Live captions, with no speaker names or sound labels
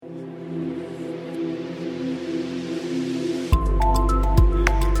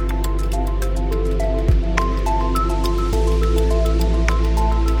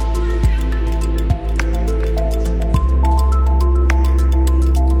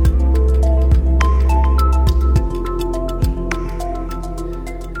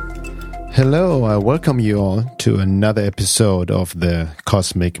Hello, I welcome you all to another episode of the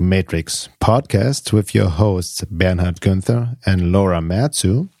Cosmic Matrix podcast with your hosts Bernhard Günther and Laura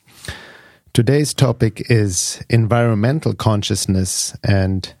Merzu. Today's topic is environmental consciousness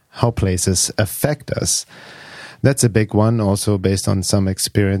and how places affect us. That's a big one, also based on some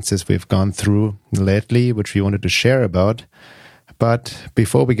experiences we've gone through lately, which we wanted to share about. But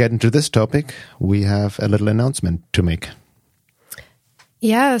before we get into this topic, we have a little announcement to make.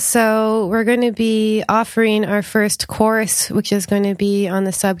 Yeah, so we're going to be offering our first course, which is going to be on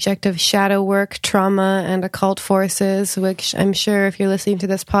the subject of shadow work, trauma, and occult forces, which I'm sure if you're listening to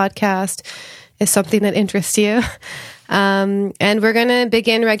this podcast is something that interests you. And we're going to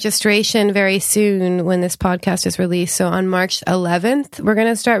begin registration very soon when this podcast is released. So on March 11th, we're going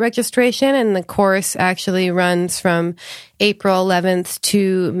to start registration, and the course actually runs from April 11th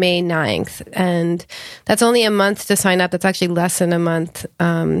to May 9th. And that's only a month to sign up. That's actually less than a month,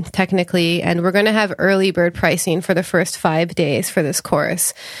 technically. And we're going to have early bird pricing for the first 5 days for this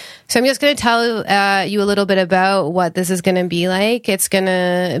course. So I'm just going to tell you a little bit about what this is going to be like. It's going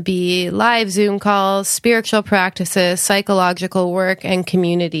to be live Zoom calls, spiritual practices, psychological work, and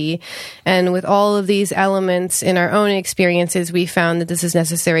community. And with all of these elements in our own experiences, we found that this is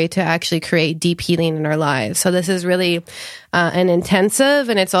necessary to actually create deep healing in our lives. So this is really an intensive,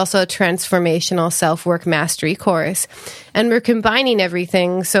 and it's also a transformational self-work mastery course. And we're combining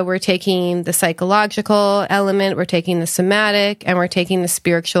everything. So we're taking the psychological element, we're taking the somatic, and we're taking the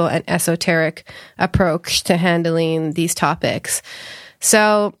spiritual and esoteric approach to handling these topics.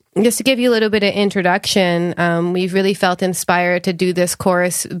 So just to give you a little bit of introduction, we've really felt inspired to do this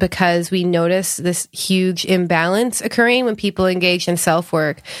course because we notice this huge imbalance occurring when people engage in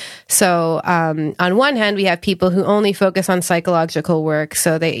self-work. So on one hand, we have people who only focus on psychological work.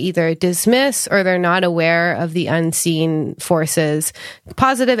 So they either dismiss or they're not aware of the unseen forces,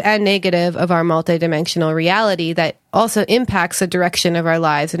 positive and negative, of our multidimensional reality that also impacts the direction of our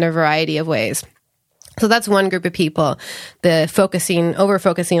lives in a variety of ways. So that's one group of people, the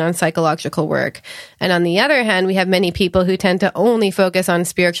over-focusing on psychological work. And on the other hand, we have many people who tend to only focus on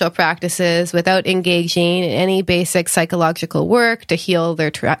spiritual practices without engaging in any basic psychological work to heal their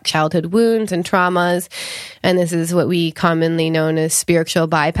childhood wounds and traumas. And this is what we commonly known as spiritual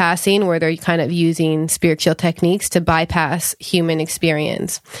bypassing, where they're kind of using spiritual techniques to bypass human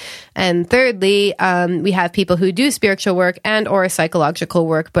experience. And thirdly, we have people who do spiritual work and or psychological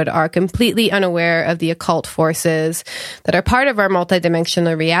work, but are completely unaware of the occult forces that are part of our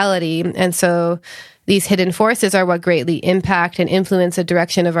multidimensional reality. And so these hidden forces are what greatly impact and influence the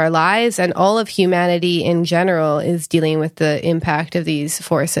direction of our lives, and all of humanity in general is dealing with the impact of these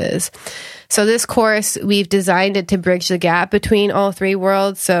forces. So this course, we've designed it to bridge the gap between all three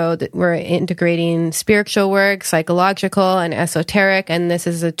worlds. So that we're integrating spiritual work, psychological, and esoteric, and this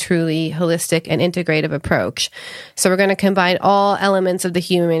is a truly holistic and integrative approach. So we're going to combine all elements of the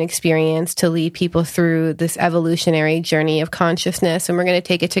human experience to lead people through this evolutionary journey of consciousness, and we're going to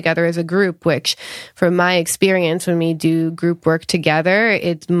take it together as a group, which, from my experience, when we do group work together,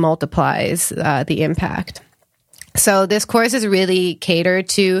 it multiplies the impact. So this course is really catered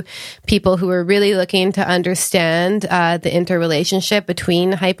to people who are really looking to understand the interrelationship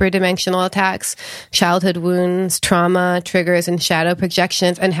between hyperdimensional attacks, childhood wounds, trauma, triggers, and shadow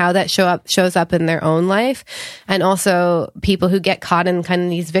projections, and how that shows up in their own life. And also people who get caught in kind of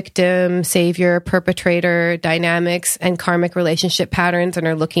these victim, savior, perpetrator dynamics and karmic relationship patterns, and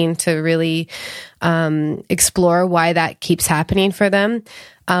are looking to really explore why that keeps happening for them.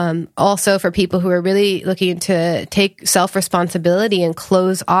 Also for people who are really looking to take self-responsibility and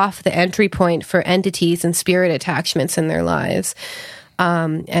close off the entry point for entities and spirit attachments in their lives.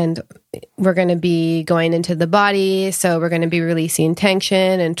 And we're going to be going into the body. So we're going to be releasing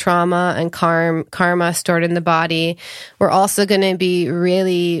tension and trauma and karma stored in the body. We're also going to be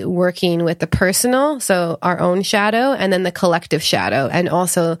really working with the personal, so our own shadow, and then the collective shadow, and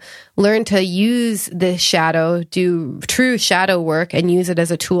also learn to use this shadow, do true shadow work, and use it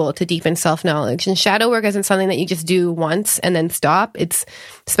as a tool to deepen self-knowledge. And shadow work isn't something that you just do once and then stop. It's,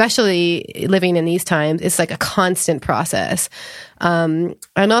 especially living in these times, it's like a constant process. And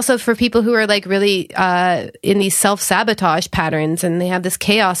also for people who are like really in these self-sabotage patterns, and they have this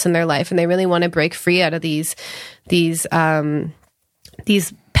chaos in their life, and they really want to break free out of these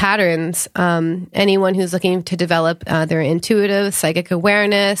patterns. Anyone who's looking to develop their intuitive psychic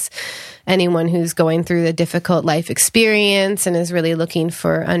awareness, anyone who's going through a difficult life experience and is really looking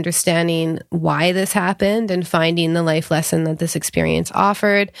for understanding why this happened and finding the life lesson that this experience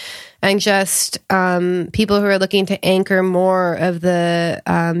offered, and just people who are looking to anchor more of the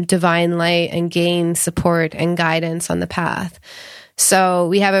divine light and gain support and guidance on the path. So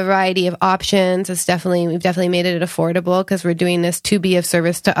we have a variety of options. We've definitely made it affordable because we're doing this to be of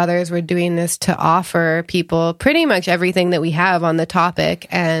service to others. We're doing this to offer people pretty much everything that we have on the topic.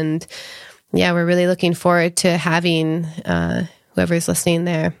 And yeah, we're really looking forward to having whoever's listening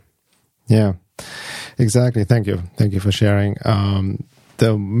there. Yeah, exactly. Thank you. Thank you for sharing.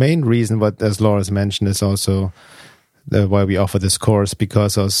 The main reason, what as Laura's mentioned, is also why we offer this course,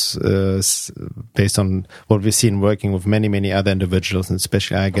 because based on what we've seen working with many other individuals, and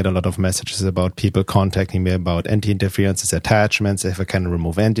especially I get a lot of messages about people contacting me about anti-interferences attachments, if I can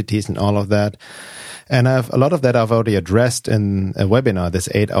remove entities and all of that. And a lot of that I've already addressed in a webinar, this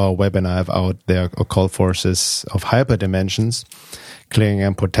 8-hour webinar I've out there, Occult Forces of Hyperdimensions, Clearing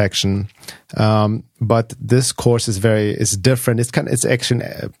and Protection. But this course is different. It's actually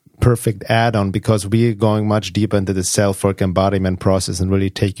a perfect add-on, because we're going much deeper into the self-work embodiment process and really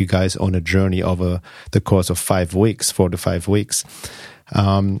take you guys on a journey over the course of 4 to 5 weeks.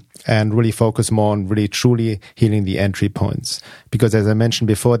 And really focus more on really truly healing the entry points. Because as I mentioned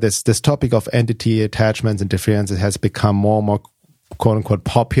before, this topic of entity attachments, interferences has become more and more quote unquote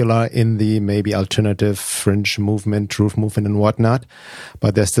popular in the maybe alternative fringe movement, truth movement and whatnot.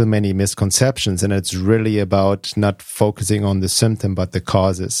 But there's still many misconceptions, and it's really about not focusing on the symptom, but the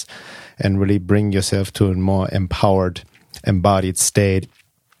causes, and really bring yourself to a more empowered, embodied state.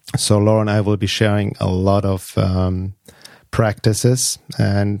 So Laura and I will be sharing a lot of practices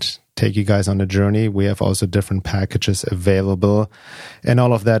and take you guys on a journey. We have also different packages available, and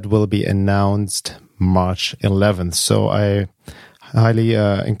all of that will be announced March 11th. So I highly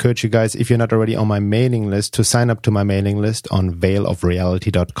encourage you guys, if you're not already on my mailing list, to sign up to my mailing list on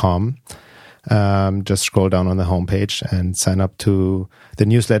veilofreality.com. Just scroll down on the homepage and sign up to the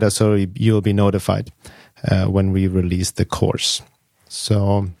newsletter so you'll be notified when we release the course.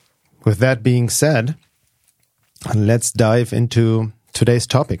 So with that being said, let's dive into today's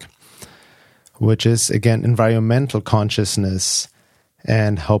topic, which is, again, environmental consciousness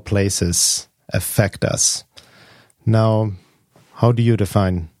and how places affect us. Now, how do you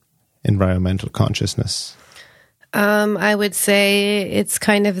define environmental consciousness? I would say it's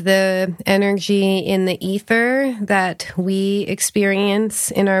kind of the energy in the ether that we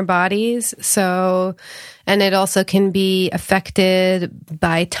experience in our bodies. So, and it also can be affected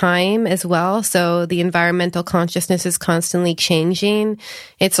by time as well. So the environmental consciousness is constantly changing.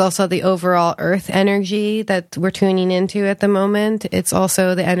 It's also the overall earth energy that we're tuning into at the moment. It's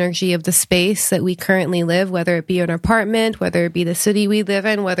also the energy of the space that we currently live, whether it be an apartment, whether it be the city we live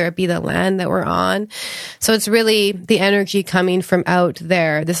in, whether it be the land that we're on. So it's really the energy coming from out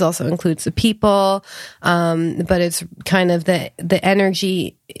there. This also includes the people, but it's kind of the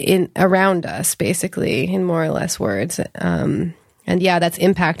energy in around us, basically, in more or less words. And yeah, that's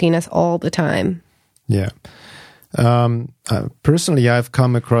impacting us all the time. Yeah. Personally, I've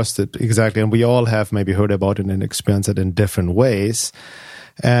come across it exactly, and we all have maybe heard about it and experienced it in different ways.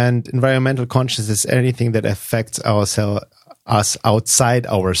 And environmental consciousness is anything that affects us outside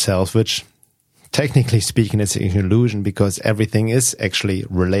ourselves, which technically speaking, it's an illusion, because everything is actually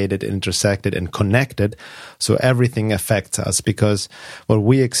related, intersected, and connected. So everything affects us, because what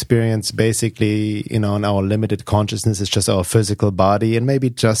we experience basically, in our limited consciousness is just our physical body and maybe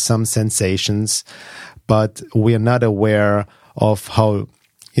just some sensations. But we are not aware of how,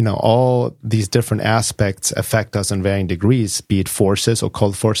 all these different aspects affect us in varying degrees, be it forces,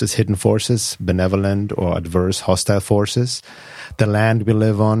 occult forces, hidden forces, benevolent or adverse, hostile forces, the land we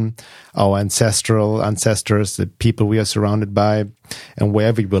live on, our ancestors, the people we are surrounded by, and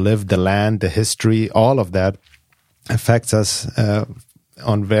wherever we live, the land, the history, all of that affects us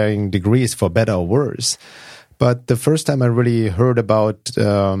on varying degrees, for better or worse. But the first time I really heard about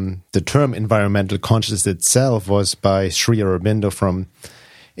the term environmental consciousness itself was by Sri Aurobindo from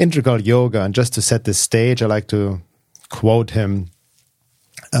Integral Yoga. And just to set the stage, I like to quote him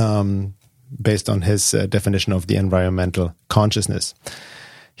based on his definition of the environmental consciousness.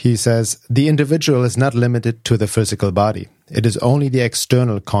 He says, "The individual is not limited to the physical body. It is only the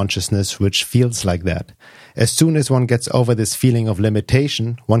external consciousness which feels like that. As soon as one gets over this feeling of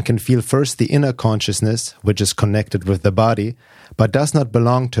limitation, one can feel first the inner consciousness, which is connected with the body, but does not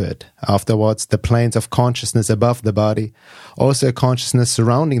belong to it. Afterwards, the planes of consciousness above the body, also a consciousness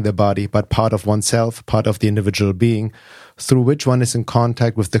surrounding the body, but part of oneself, part of the individual being, through which one is in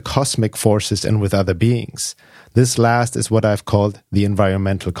contact with the cosmic forces and with other beings. This last is what I've called the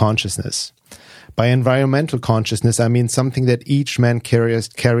environmental consciousness. By environmental consciousness, I mean something that each man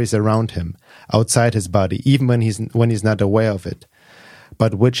carries around him, outside his body, even when he's not aware of it,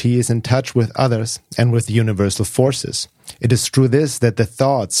 but which he is in touch with others and with universal forces. It is through this that the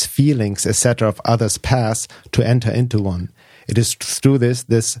thoughts, feelings, etc. of others pass to enter into one. It is through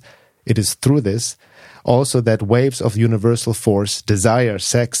this also that waves of universal force, desire,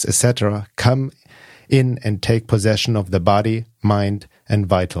 sex, etc. come in and take possession of the body, mind, and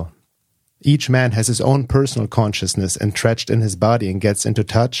vital. Each man has his own personal consciousness entrenched in his body and gets into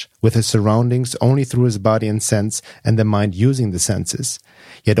touch with his surroundings only through his body and sense, and the mind using the senses.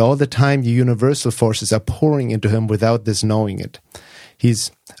 Yet all the time the universal forces are pouring into him without this knowing it.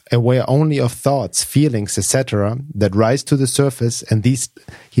 He's aware only of thoughts, feelings, etc. that rise to the surface, and these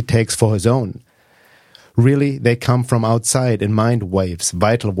he takes for his own. Really, they come from outside in mind waves,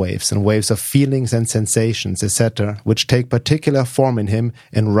 vital waves, and waves of feelings and sensations, etc., which take particular form in him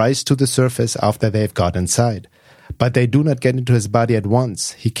and rise to the surface after they have got inside. But they do not get into his body at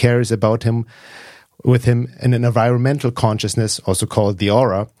once. He carries about him with him an environmental consciousness, also called the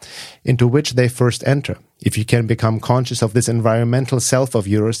aura, into which they first enter. If you can become conscious of this environmental self of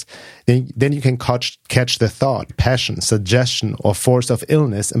yours, then you can catch the thought, passion, suggestion, or force of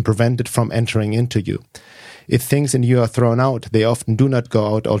illness and prevent it from entering into you. If things in you are thrown out, they often do not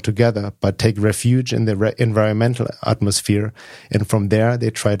go out altogether, but take refuge in the environmental atmosphere, and from there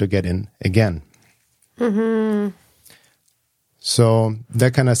they try to get in again. Mm-hmm. So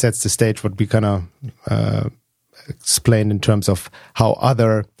that kind of sets the stage what we kind of explained in terms of how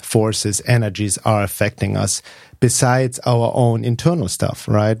other forces, energies are affecting us besides our own internal stuff,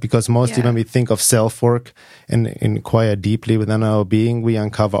 right? Because mostly when we think of self-work and inquire deeply within our being, we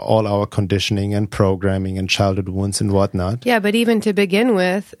uncover all our conditioning and programming and childhood wounds and whatnot. Yeah, but even to begin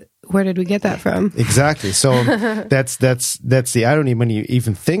with, where did we get that from? Exactly. So that's the irony when you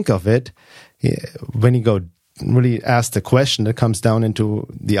even think of it. When you go really ask the question, it comes down into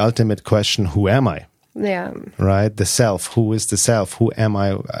the ultimate question, who am I? Yeah. Right? The self. Who is the self? Who am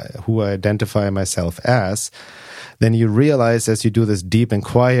I? Who I identify myself as? Then you realize as you do this deep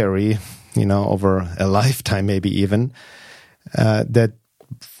inquiry, over a lifetime maybe even, that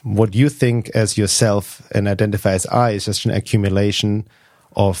what you think as yourself and identify as I is just an accumulation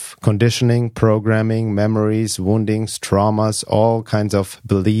of conditioning, programming, memories, woundings, traumas, all kinds of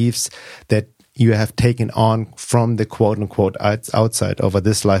beliefs that you have taken on from the quote-unquote outside over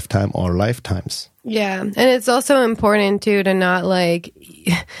this lifetime or lifetimes. Yeah, and it's also important, too, to not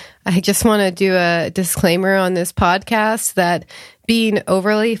I just want to do a disclaimer on this podcast that being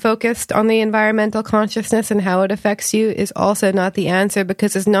overly focused on the environmental consciousness and how it affects you is also not the answer,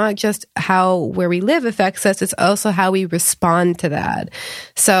 because it's not just how where we live affects us, it's also how we respond to that.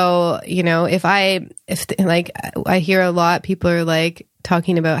 So, if I hear a lot, people are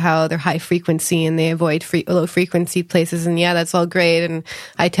talking about how they're high frequency and they avoid low frequency places. And yeah, that's all great. And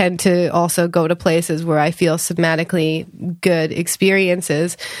I tend to also go to places where I feel somatically good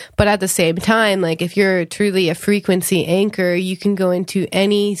experiences. But at the same time, if you're truly a frequency anchor, you can go into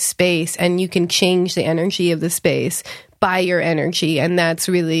any space and you can change the energy of the space by your energy. And that's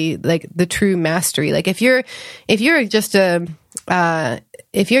really the true mastery. If you're just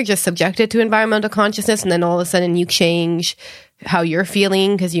subjected to environmental consciousness and then all of a sudden you change how you're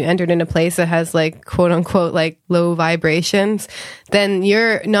feeling because you entered in a place that has quote unquote low vibrations, then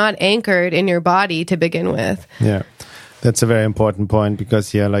you're not anchored in your body to begin with. Yeah, that's a very important point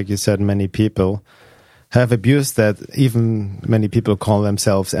because, like you said, many people have abused that. Even many people call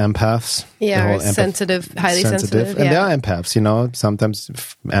themselves empaths. Yeah, or sensitive, highly sensitive. And they are empaths, sometimes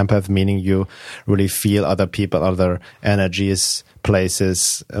empath meaning you really feel other people, other energies,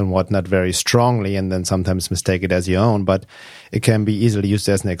 places and whatnot very strongly, and then sometimes mistake it as your own. But it can be easily used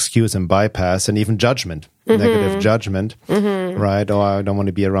as an excuse and bypass and even judgment, negative judgment, right? Or I don't want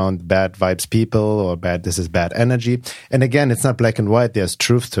to be around bad vibes people, or this is bad energy. And again, it's not black and white. There's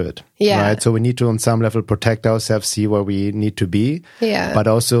truth to it, right? So we need to, on some level, protect ourselves, see where we need to be, but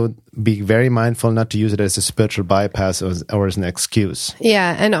also be very mindful not to use it as a spiritual bypass or as an excuse.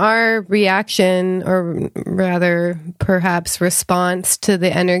 Yeah, and our reaction, or rather perhaps response to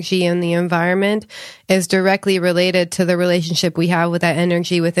the energy in the environment, is directly related to the relationship we have with that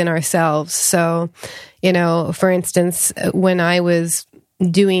energy within ourselves. So, for instance, when I was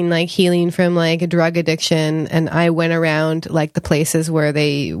doing healing from a drug addiction, and I went around the places where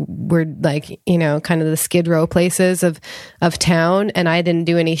they were kind of the Skid Row places of town, and I didn't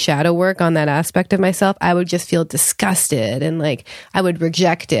do any shadow work on that aspect of myself, I would just feel disgusted and I would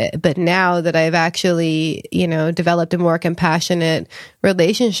reject it. But now that I've actually developed a more compassionate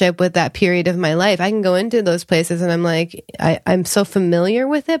relationship with that period of my life, I can go into those places and I'm so familiar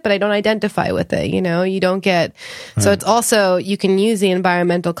with it, but I don't identify with it. You don't get, so it's also, you can use the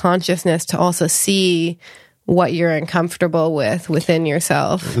environmental consciousness to also see what you're uncomfortable with within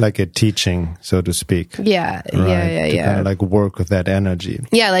yourself. Like a teaching, so to speak. Yeah, right? yeah. Kind of like work with that energy.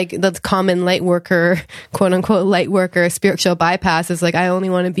 Yeah, like the common light worker, quote unquote light worker, spiritual bypass is like, I only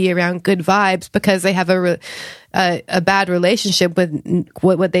want to be around good vibes because they have a bad relationship with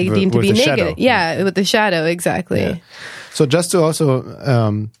what they deem to be negative. Shadow. Yeah, with the shadow, exactly. Yeah. So just to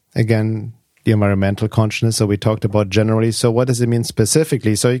also, again, the environmental consciousness, so we talked about generally. So what does it mean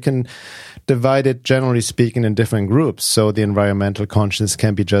specifically? So you can divide it, generally speaking, in different groups. So the environmental consciousness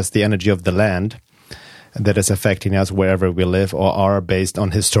can be just the energy of the land that is affecting us wherever we live or are based on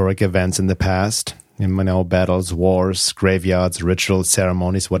historic events in the past. Battles, wars, graveyards, rituals,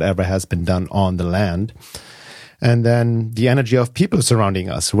 ceremonies, whatever has been done on the land. And then the energy of people surrounding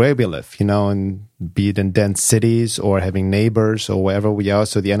us, where we live, and be it in dense cities or having neighbors or wherever we are.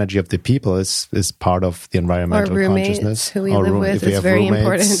 So the energy of the people is part of the environmental consciousness. Who we live with is very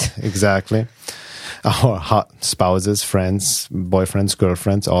important. Exactly. Our hot spouses, friends, boyfriends,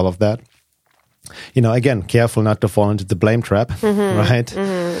 girlfriends, all of that. Again, careful not to fall into the blame trap, right?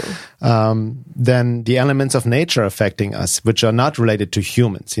 Mm-hmm. Then the elements of nature affecting us, which are not related to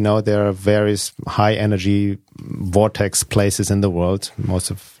humans. There are various high energy vortex places in the world.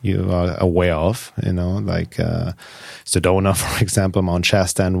 Most of you are aware of, like Sedona, for example, Mount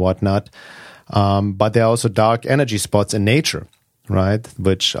Shasta and whatnot. But there are also dark energy spots in nature, right?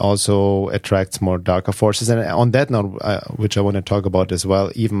 Which also attracts more darker forces. And on that note, which I want to talk about as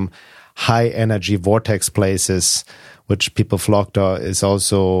well, even high energy vortex places, which people flock to, is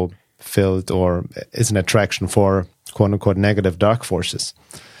also filled or is an attraction for quote unquote negative dark forces.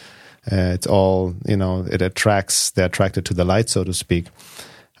 It's all, they're attracted to the light, so to speak.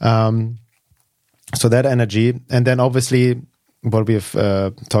 So that energy, and then obviously what we've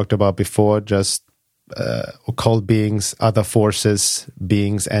talked about before, just occult beings, other forces,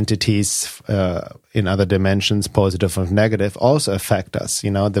 beings, entities in other dimensions, positive and negative, also affect us.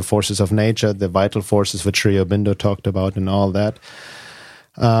 The forces of nature, the vital forces which Sri Aurobindo talked about and all that.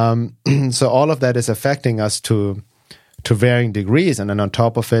 So all of that is affecting us to varying degrees. And then on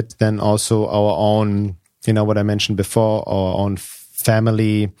top of it, then also our own, what I mentioned before, our own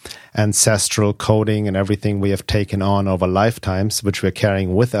family, ancestral coding and everything we have taken on over lifetimes, which we're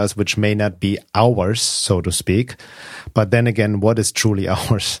carrying with us, which may not be ours, so to speak. But then again, what is truly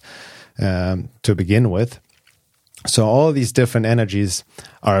ours to begin with? So all these different energies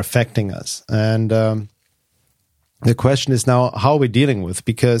are affecting us. And the question is now, how are we dealing with?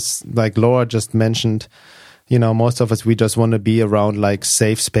 Because like Laura just mentioned, most of us, we just want to be around like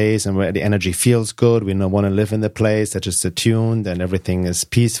safe space and where the energy feels good. We don't want to live in the place that's just attuned and everything is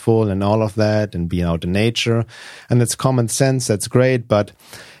peaceful and all of that and being out in nature. And it's common sense. That's great. But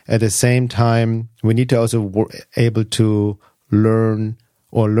at the same time, we need to also able to learn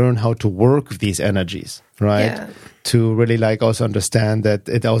how to work with these energies, right? Yeah. To really like also understand that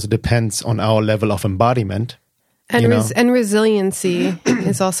it also depends on our level of embodiment. And resiliency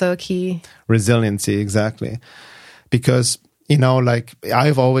is also a key. Resiliency, exactly. Because, like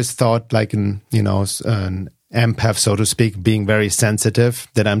I've always thought like an empath, so to speak, being very sensitive,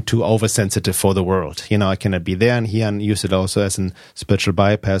 that I'm too oversensitive for the world. I cannot be there and here and use it also as a spiritual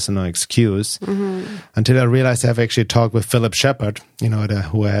bypass and no excuse. Mm-hmm. Until I realized I've actually talked with Philip Shepard,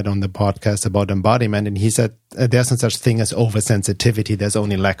 who I had on the podcast about embodiment. And he said there's no such thing as oversensitivity. There's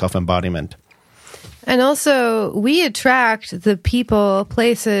only lack of embodiment. And also, we attract the people,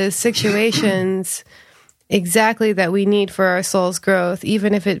 places, situations exactly that we need for our soul's growth,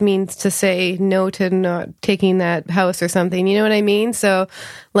 even if it means to say no to not taking that house or something. You know what I mean? So,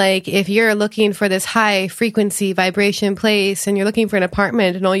 like, if you're looking for this high frequency vibration place and you're looking for an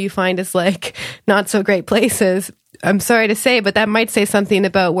apartment and all you find is like not so great places, I'm sorry to say, but that might say something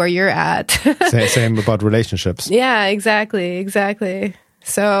about where you're at. Same about relationships. Yeah, exactly.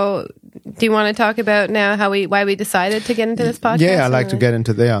 So, do you want to talk about now why we decided to get into this podcast? Yeah, I'd like to get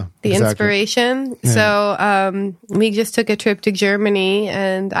into the inspiration. Yeah. So, we just took a trip to Germany,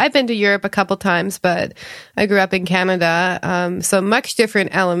 and I've been to Europe a couple times, but I grew up in Canada. So much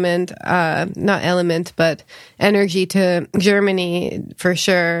different but energy to Germany for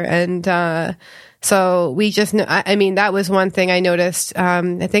sure. And, so we just, that was one thing I noticed.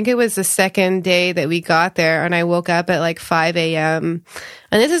 I think it was the second day that we got there and I woke up at like 5 a.m.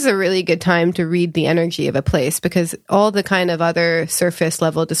 And this is a really good time to read the energy of a place because all the kind of other surface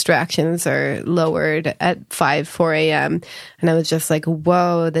level distractions are lowered at 4 a.m. And I was just like,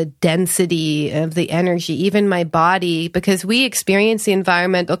 whoa, the density of the energy, even my body, because we experience the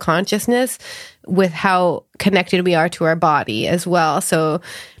environmental consciousness with how connected we are to our body as well. So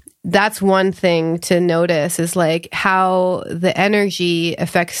that's one thing to notice, is like how the energy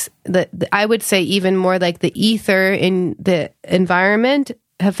affects I would say even more like the ether in the environment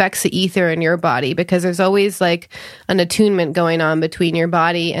affects the ether in your body, because there's always like an attunement going on between your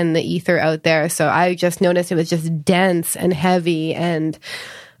body and the ether out there. So I just noticed it was just dense and heavy, and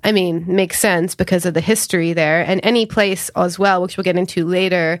I mean, makes sense because of the history there. And any place as well, which we'll get into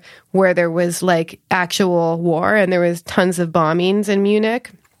later, where there was like actual war and there was tons of bombings in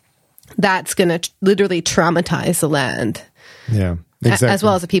Munich, that's going to literally traumatize the land. Yeah, exactly. As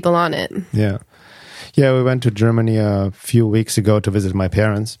well as the people on it. Yeah. Yeah, we went to Germany a few weeks ago to visit my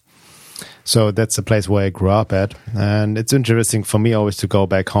parents. So that's the place where I grew up at. And it's interesting for me always to go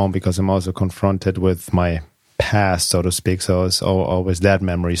back home, because I'm also confronted with my past, so to speak. So it's always that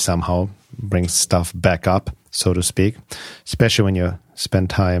memory somehow brings stuff back up, so to speak, especially when you spend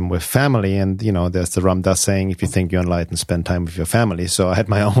time with family. And, you know, there's the Ram Dass saying, if you think you're enlightened, spend time with your family. So I had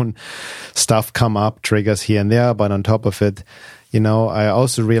my own stuff come up, triggers here and there. But on top of it, you know, I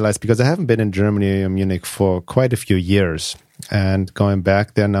also realized, because I haven't been in Germany or Munich for quite a few years, and going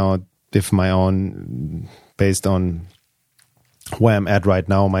back there now with my own, based on where I'm at right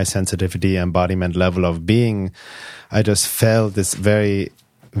now, my sensitivity, embodiment level of being, I just felt this very,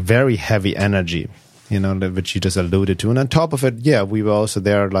 very heavy energy, you know, which you just alluded to. And on top of it, yeah, we were also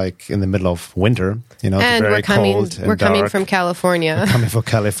there like in the middle of winter, you know, and very cold and we're dark. coming from California. We're coming from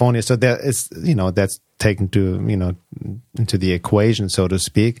California. So there is, you know, that's taken to, you know, into the equation, so to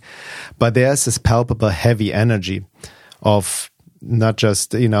speak. But there's this palpable heavy energy of not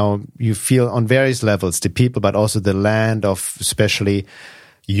just, you know, you feel on various levels, the people, but also the land of especially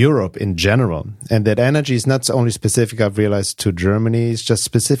Europe in general. And that energy is not only specific, I've realized, to Germany, it's just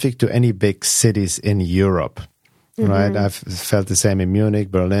specific to any big cities in Europe, right? I've felt the same in Munich,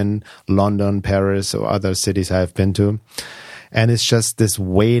 Berlin, London, Paris, or other cities I've been to. And it's just this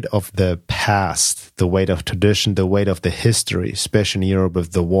weight of the past, the weight of tradition, the weight of the history, especially in Europe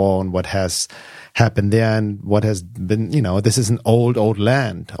with the war and what has happened there and what has been, you know, this is an old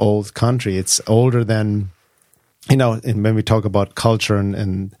land, old country. It's older than, you know, and when we talk about culture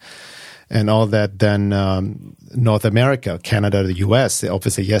and all that, then North America, Canada, the US,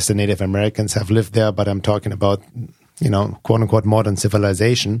 obviously, yes, the Native Americans have lived there, but I'm talking about, you know, quote unquote modern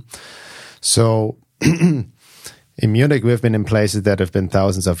civilization. So in Munich, we've been in places that have been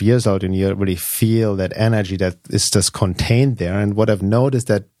thousands of years old, and you really feel that energy that is just contained there. And what I've noticed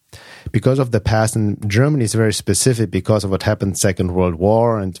that because of the past, and Germany is very specific because of what happened Second World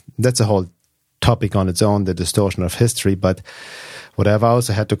War, and that's a whole topic on its own, the distortion of history. But what I've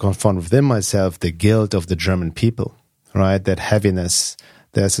also had to confront within myself, the guilt of the German people, right? That heaviness.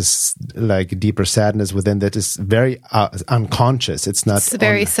 There's this like deeper sadness within that is very unconscious. It's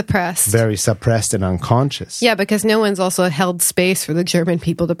very suppressed. Very suppressed and unconscious. Yeah, because no one's also held space for the German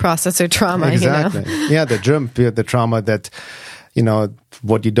people to process their trauma. Exactly. You know? Yeah, the trauma that, you know,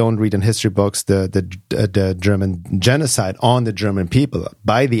 what you don't read in history books, the German genocide on the German people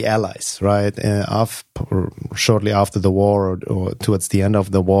by the Allies, right? Shortly after the war or towards the end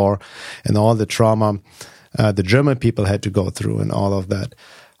of the war, and all the trauma the German people had to go through and all of that,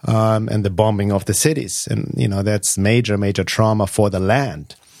 and the bombing of the cities. And, you know, that's major, major trauma for the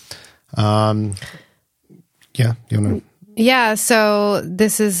land. Yeah, you know. Yeah, so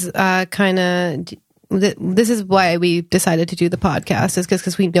this is this is why we decided to do the podcast, is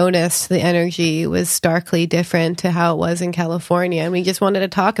because we noticed the energy was starkly different to how it was in California. And we just wanted to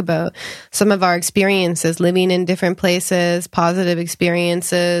talk about some of our experiences living in different places, positive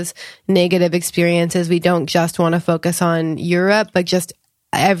experiences, negative experiences. We don't just want to focus on Europe, but just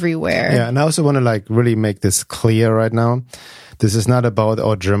everywhere. Yeah, and I also want to like really make this clear right now. This is not about,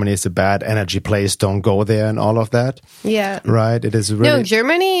 oh, Germany is a bad energy place, don't go there and all of that. Yeah. Right? It is really... No,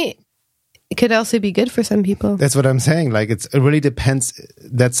 Germany... It could also be good for some people. That's what I'm saying. Like, it really depends.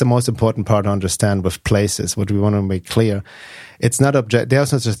 That's the most important part to understand with places. What we want to make clear. It's not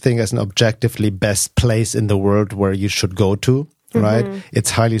there's no such thing as an objectively best place in the world where you should go to, right?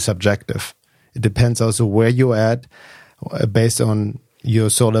 It's highly subjective. It depends also where you're at, based on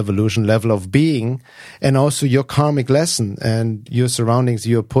your soul evolution level of being, and also your karmic lesson and your surroundings.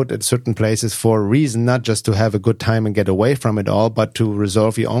 You're put at certain places for a reason, not just to have a good time and get away from it all, but to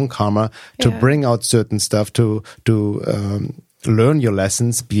resolve your own karma, to bring out certain stuff, to learn your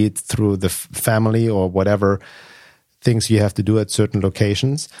lessons, be it through the family or whatever things you have to do at certain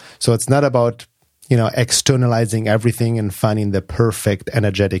locations. So it's not about, you know, externalizing everything and finding the perfect,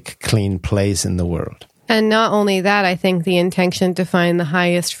 energetic, clean place in the world. And not only that, I think the intention to find the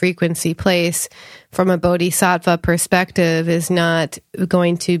highest frequency place from a bodhisattva perspective is not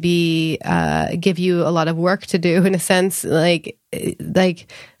going to be give you a lot of work to do, in a sense. Like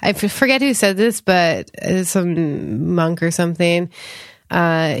I forget who said this, but some monk or something.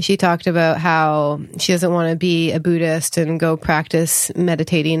 She talked about how she doesn't want to be a Buddhist and go practice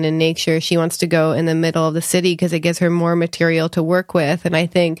meditating in nature. She wants to go in the middle of the city because it gives her more material to work with. And I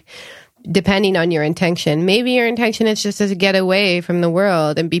think, depending on your intention, maybe your intention is just to get away from the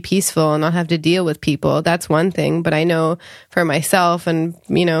world and be peaceful and not have to deal with people. That's one thing. But I know for myself and,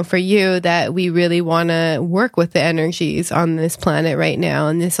 for you, that we really want to work with the energies on this planet right now.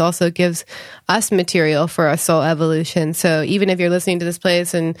 And this also gives us material for our soul evolution. So even if you're listening to this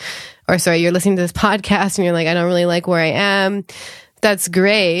you're listening to this podcast and you're like, I don't really like where I am, that's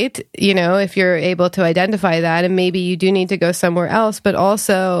great, if you're able to identify that, and maybe you do need to go somewhere else, but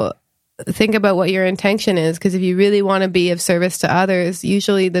also think about what your intention is, because if you really want to be of service to others,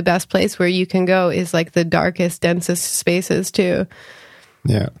 usually the best place where you can go is like the darkest, densest spaces too.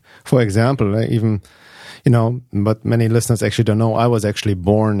 Yeah. For example, even, but many listeners actually don't know, I was actually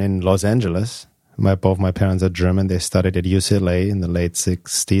born in Los Angeles. Both my parents are German. They studied at UCLA in the late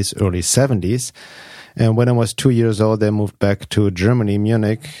 60s, early 70s. And when I was 2 years old, they moved back to Germany,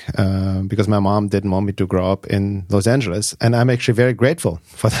 Munich, because my mom didn't want me to grow up in Los Angeles. And I'm actually very grateful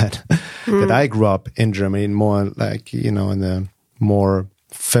for that, that I grew up in Germany, more like, in a more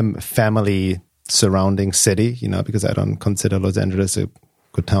family surrounding city, because I don't consider Los Angeles a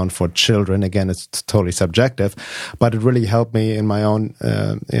good town for children. Again, it's totally subjective, but it really helped me in my own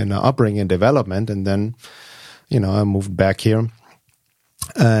upbringing and development. And then, I moved back here.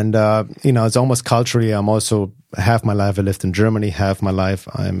 And, it's almost culturally, I'm also, half my life I lived in Germany, half my life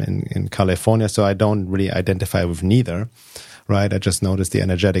I'm in California. So I don't really identify with neither, right? I just noticed the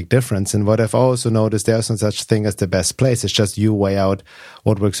energetic difference. And what I've also noticed, there's no such thing as the best place. It's just you weigh out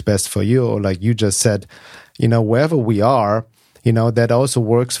what works best for you. Or like you just said, wherever we are, that also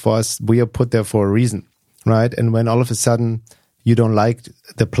works for us. We are put there for a reason, right? And when all of a sudden you don't like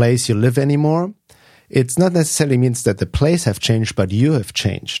the place you live anymore, it's not necessarily means that the place have changed, but you have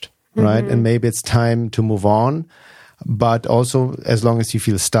changed, right? And maybe it's time to move on, but also as long as you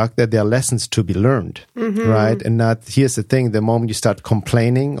feel stuck, that there are lessons to be learned, right? And not, here's the thing, the moment you start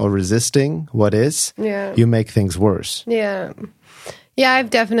complaining or resisting what is, you make things worse. Yeah. Yeah, I've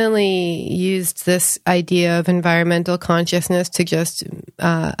definitely used this idea of environmental consciousness to just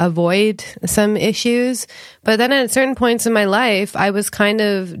avoid some issues. But then at certain points in my life, I was kind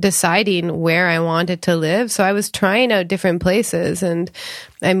of deciding where I wanted to live. So I was trying out different places, and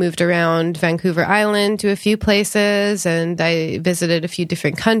I moved around Vancouver Island to a few places, and I visited a few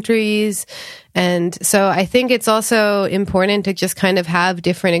different countries. And so I think it's also important to just kind of have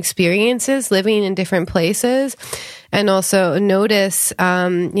different experiences living in different places, and also notice, how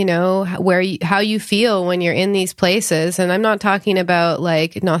you feel when you're in these places. And I'm not talking about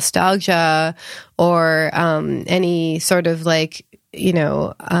like nostalgia or any sort of like,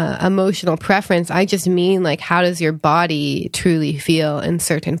 emotional preference. I just mean like, how does your body truly feel in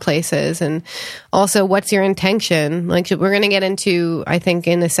certain places? And also, what's your intention? Like, we're going to get into, I think,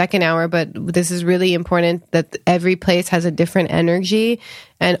 in the second hour, but this is really important, that every place has a different energy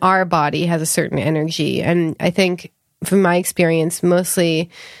and our body has a certain energy. And I think from my experience, mostly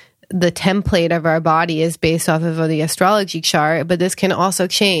the template of our body is based off of the astrology chart, but this can also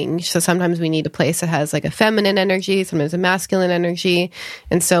change. So sometimes we need a place that has like a feminine energy, sometimes a masculine energy.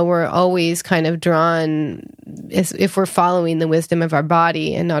 And so we're always kind of drawn, if we're following the wisdom of our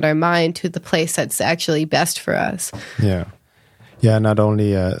body and not our mind, to the place that's actually best for us. Yeah. Yeah, not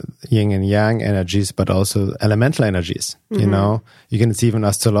only yin and yang energies, but also elemental energies. You can see even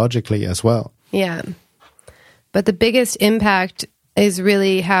astrologically as well. Yeah. But the biggest impact is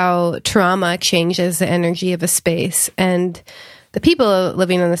really how trauma changes the energy of a space. And the people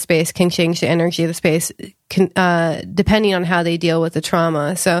living in the space can change the energy of the space depending on how they deal with the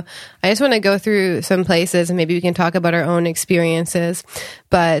trauma. So I just want to go through some places, and maybe we can talk about our own experiences.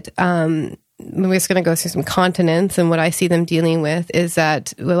 But we're just going to go through some continents, and what I see them dealing with is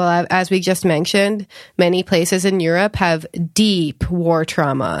that, well, as we just mentioned, many places in Europe have deep war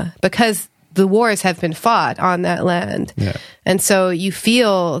trauma because the wars have been fought on that land. Yeah. And so you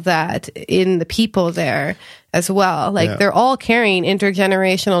feel that in the people there as well. Like they're all carrying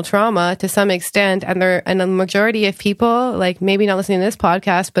intergenerational trauma to some extent, and the majority of people, like maybe not listening to this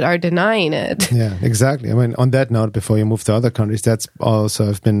podcast, but are denying it. Yeah, exactly. I mean, on that note, before you move to other countries, that's also,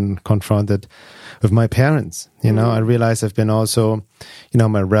 I've been confronted with my parents. I realize I've been also,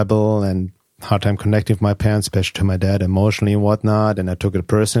 my rebel and hard time connecting with my parents, especially to my dad emotionally and whatnot. And I took it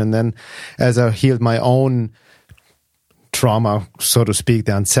personally. And then as I healed my own trauma, so to speak,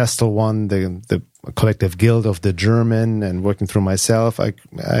 the ancestral one, the collective guilt of the German, and working through myself, I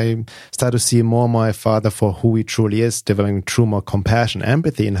started to see more my father for who he truly is, developing true more compassion,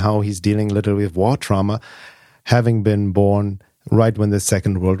 empathy, and how he's dealing literally with war trauma, having been born right when the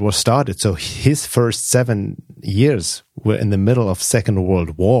Second World War started. So his first 7 years were in the middle of Second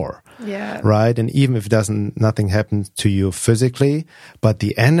World War. Yeah. Right. And even if nothing happens to you physically, but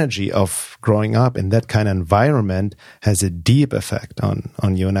the energy of growing up in that kind of environment has a deep effect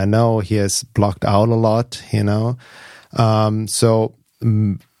on you. And I know he has blocked out a lot, so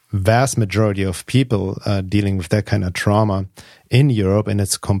vast majority of people dealing with that kind of trauma in Europe, and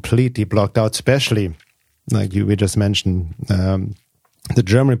it's completely blocked out, especially like we just mentioned, the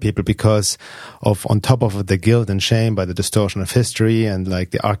German people, because of, on top of the guilt and shame by the distortion of history and like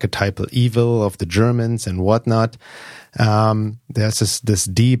the archetypal evil of the Germans and whatnot, there's this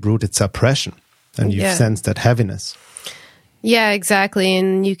deep-rooted suppression, and you sense that heaviness. Yeah, exactly.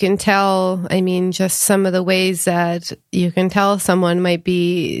 And you can tell, just some of the ways that you can tell someone might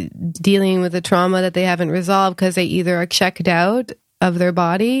be dealing with a trauma that they haven't resolved, because they either are checked out of their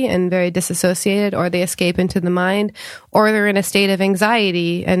body and very disassociated, or they escape into the mind, or they're in a state of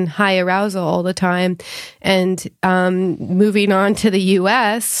anxiety and high arousal all the time. And moving on to the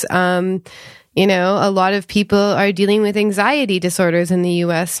US, a lot of people are dealing with anxiety disorders in the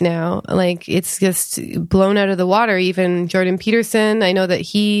US now. Like, it's just blown out of the water. Even Jordan Peterson, I know that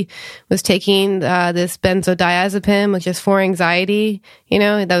he was taking this benzodiazepine, which is for anxiety,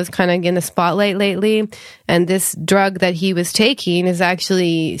 that was kind of in the spotlight lately. And this drug that he was taking is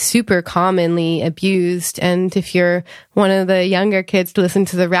actually super commonly abused. And if you're one of the younger kids to listen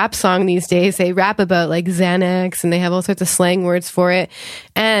to the rap song these days, they rap about like Xanax, and they have all sorts of slang words for it.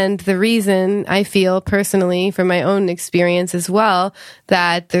 And the reason I feel personally, from my own experience as well,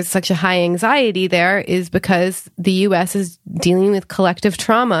 that there's such a high anxiety there is because the US is dealing with collective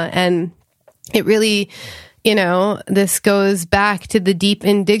trauma. And it really, this goes back to the deep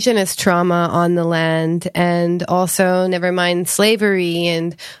indigenous trauma on the land, and also, never mind slavery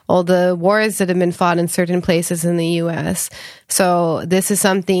and all the wars that have been fought in certain places in the US. So this is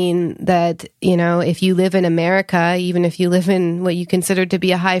something that, if you live in America, even if you live in what you consider to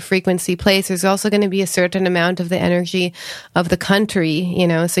be a high frequency place, there's also going to be a certain amount of the energy of the country,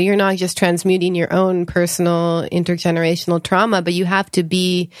 so you're not just transmuting your own personal intergenerational trauma, but you have to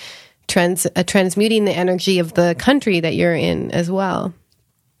be transmuting the energy of the country that you're in as well.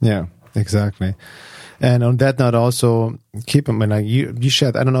 Yeah, exactly. And on that note, also keep in mind, you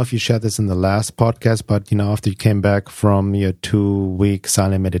shared, I don't know if you shared this in the last podcast, but after you came back from your 2-week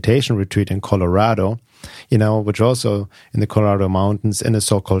silent meditation retreat in Colorado, which also in the Colorado mountains in a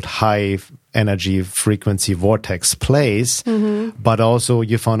so-called high energy frequency vortex place, but also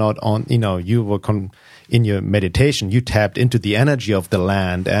you found out you were in your meditation, you tapped into the energy of the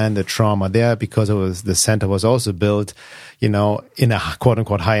land and the trauma there, because the center was also built, in a quote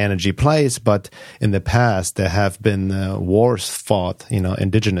unquote high energy place. But in the past, there have been wars fought,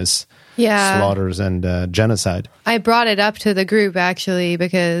 indigenous slaughters and genocide. I brought it up to the group actually,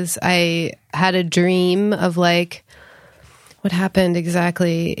 because I had a dream of what happened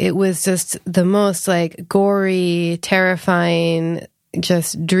exactly. It was just the most gory, terrifying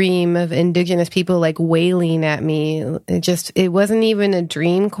just dream of indigenous people wailing at me. It wasn't even a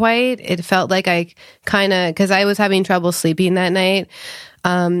dream quite. It felt like I because I was having trouble sleeping that night,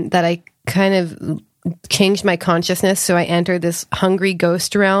 that I kind of changed my consciousness. So I entered this hungry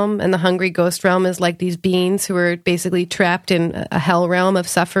ghost realm, and the hungry ghost realm is like these beings who are basically trapped in a hell realm of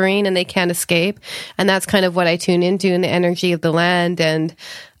suffering, and they can't escape. And that's kind of what I tune into in the energy of the land. And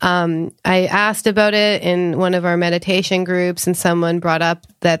I asked about it in one of our meditation groups, and someone brought up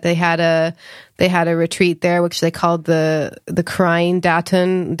that they had a retreat there, which they called the crying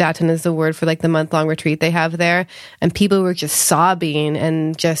Daton. Daton is the word for the month-long retreat they have there. And people were just sobbing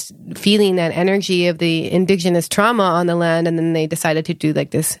and just feeling that energy of the indigenous trauma on the land. And then they decided to do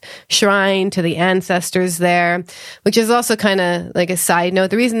this shrine to the ancestors there, which is also kind of a side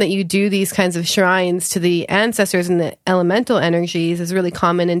note. The reason that you do these kinds of shrines to the ancestors and the elemental energies is really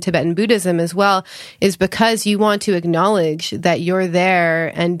common in Tibetan Buddhism as well, is because you want to acknowledge that you're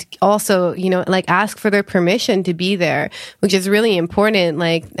there, and also, ask for their permission to be there, which is really important.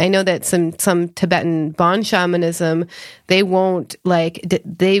 I know that some Tibetan Bon shamanism, they won't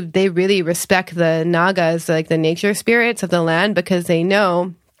they really respect the Nagas, the nature spirits of the land, because they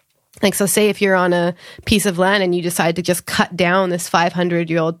know Like, so say if you're on a piece of land and you decide to just cut down this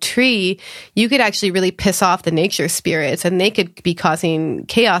 500-year-old tree, you could actually really piss off the nature spirits, and they could be causing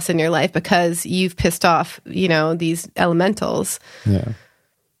chaos in your life because you've pissed off, these elementals. Yeah,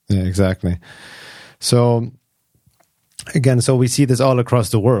 exactly. So again, so we see this all across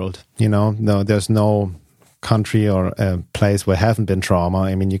the world, no, there's no country or a place where haven't been trauma.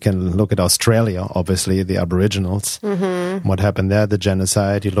 I mean, you can look at Australia, obviously, the Aboriginals, what happened there, the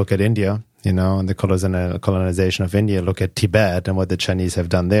genocide. You look at India, and the colonization of India. Look at Tibet and what the Chinese have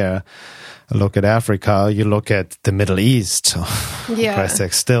done there. Look at Africa. You look at the Middle East. Yeah. Christ's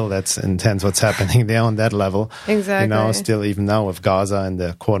sake, still, that's intense what's happening there on that level. Exactly. Still even now with Gaza and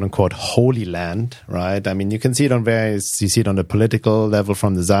the quote-unquote Holy Land, right? I mean, you can see it on you see it on the political level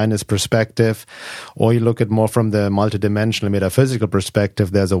from the Zionist perspective, or you look at more from the multidimensional metaphysical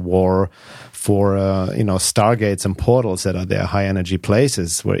perspective. There's a war for, stargates and portals that are there, high energy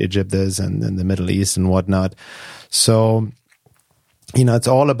places where Egypt is and the Middle East and whatnot. So, it's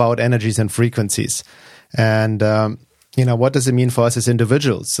all about energies and frequencies. And, what does it mean for us as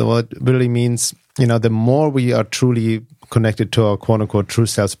individuals? So it really means, the more we are truly connected to our quote-unquote true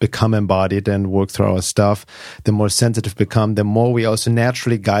selves, become embodied and work through our stuff, the more sensitive become, the more we also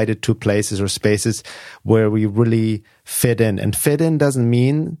naturally guided to places or spaces where we really fit in. And fit in doesn't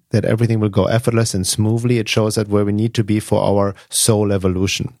mean that everything will go effortless and smoothly. It shows that where we need to be for our soul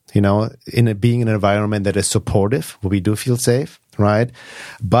evolution, being in an environment that is supportive, where we do feel safe, right?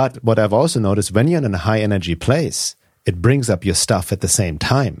 But what I've also noticed, when you're in a high energy place, it brings up your stuff at the same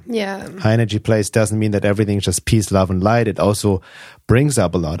time. Yeah. High energy place doesn't mean that everything's just peace, love, and light. It also brings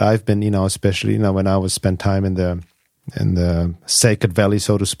up a lot. I've been, especially, when I spent time in the Sacred Valley,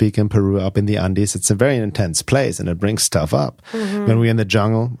 so to speak, in Peru, up in the Andes. It's a very intense place, and it brings stuff up. When we're in the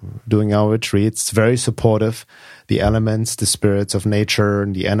jungle doing our retreats, it's very supportive. The elements, the spirits of nature,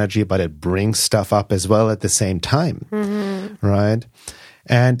 and the energy, but it brings stuff up as well at the same time, right?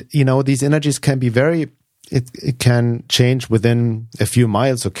 And, these energies can be it can change within a few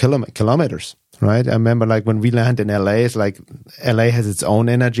miles or kilometers, right? I remember when we land in LA, it's like LA has its own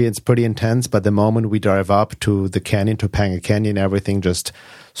energy. It's pretty intense. But the moment we drive up to the canyon, to Panga Canyon, everything just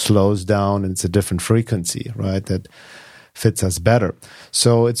slows down, and it's a different frequency, right? That fits us better.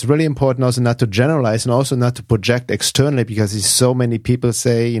 So it's really important also not to generalize and also not to project externally, because so many people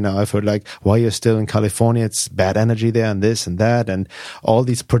say, I've heard why you're still in California, it's bad energy there and this and that and all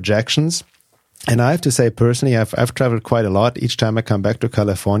these projections. And I have to say, personally, I've traveled quite a lot. Each time I come back to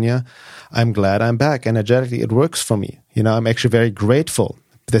California, I'm glad I'm back. Energetically, it works for me. I'm actually very grateful.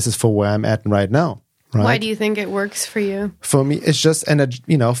 This is for where I'm at right now. Right? Why do you think it works for you? For me, it's just,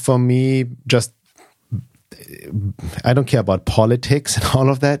 for me, just, I don't care about politics and all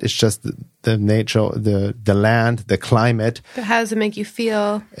of that. It's just the nature, the land, the climate. But how does it make you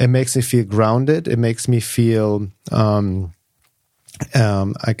feel? It makes me feel grounded. It makes me feel, I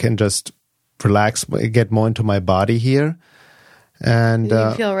can just relax, get more into my body here. And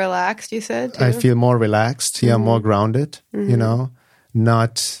you feel relaxed, you said, too? I feel more relaxed, more grounded,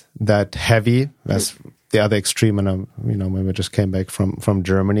 not that heavy. That's the other extreme. And when we just came back from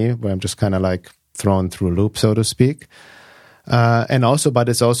Germany, where I'm just kind of thrown through a loop, so to speak. And also, but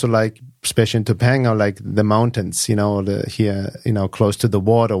it's also especially in Topanga, the mountains, here, close to the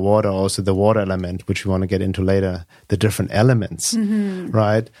water, also the water element, which we want to get into later, the different elements,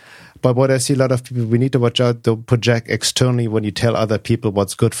 right? But what I see a lot of people, we need to watch out to project externally when you tell other people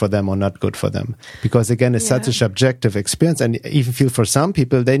what's good for them or not good for them. Because again, it's such a subjective experience. And even feel for some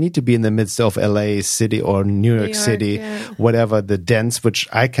people, they need to be in the midst of LA City or New York City, whatever the dense, which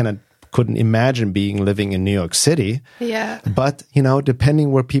I couldn't imagine living in New York City. Yeah. But,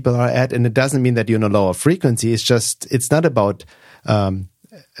 depending where people are at, and it doesn't mean that you're in a lower frequency. It's not about a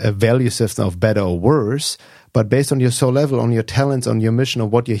value system of better or worse, but based on your soul level, on your talents, on your mission,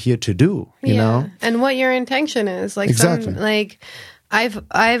 of what you're here to do, you know? And what your intention is. Exactly. I've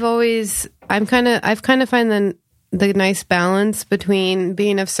kind of find the nice balance between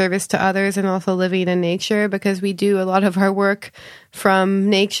being of service to others and also living in nature, because we do a lot of our work from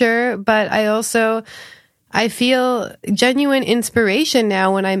nature. But I feel genuine inspiration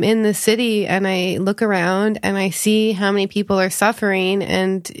now when I'm in the city and I look around and I see how many people are suffering.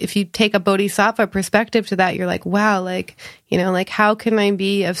 And if you take a bodhisattva perspective to that, you're like, wow, how can I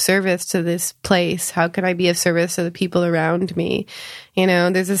be of service to this place? How can I be of service to the people around me?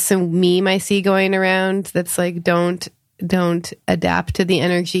 There's this meme I see going around that's don't adapt to the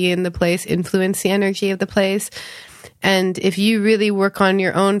energy in the place, influence the energy of the place. And if you really work on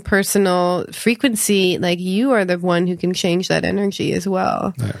your own personal frequency, you are the one who can change that energy as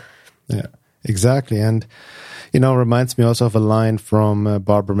well. Yeah, exactly. And, Reminds me also of a line from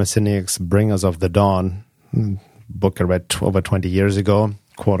Barbara Masiniak's Bringers of the Dawn, book I read over 20 years ago,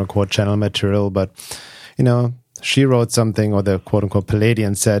 quote-unquote channel material. But, she wrote something, or the quote-unquote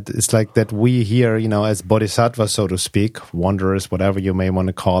Palladian said, it's like that we here, as bodhisattvas, so to speak, wanderers, whatever you may want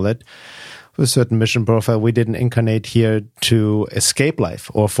to call it, with a certain mission profile, we didn't incarnate here to escape life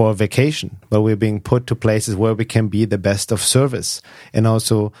or for a vacation, but we're being put to places where we can be the best of service, and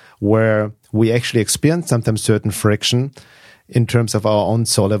also where we actually experience sometimes certain friction in terms of our own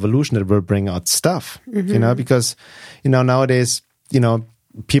soul evolution that will bring out stuff, because, nowadays,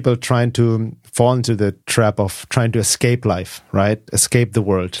 people trying to fall into the trap of trying to escape life, right? Escape the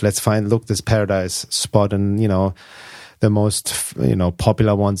world. Let's look this paradise spot, and, the most,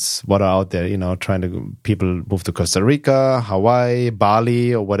 popular ones, what are out there, people move to Costa Rica, Hawaii,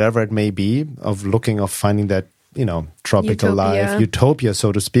 Bali, or whatever it may be, of finding that, tropical life, utopia,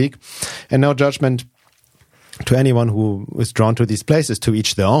 so to speak. And no judgment to anyone who is drawn to these places, to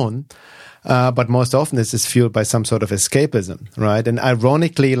each their own. But most often this is fueled by some sort of escapism, right? And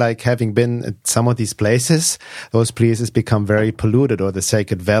ironically, like having been at some of these places, those places become very polluted, or the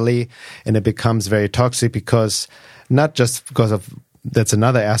Sacred Valley, and it becomes very toxic not just because of, that's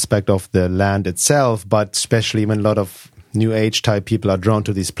another aspect of the land itself, but especially when a lot of New Age type people are drawn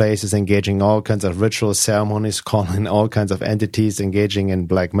to these places, engaging in all kinds of ritual ceremonies, calling all kinds of entities, engaging in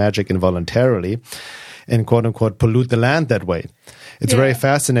black magic involuntarily, and quote unquote pollute the land that way. It's very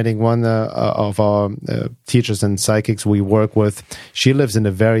fascinating. One of our teachers and psychics we work with, she lives in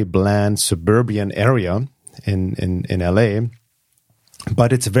a very bland suburban area in LA.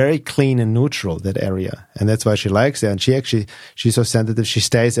 But it's very clean and neutral, that area. And that's why she likes it. And she's so sensitive. She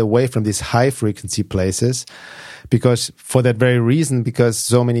stays away from these high frequency places because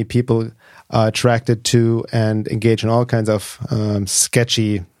so many people are attracted to and engage in all kinds of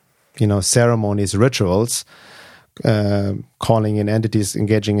sketchy, ceremonies, rituals, calling in entities,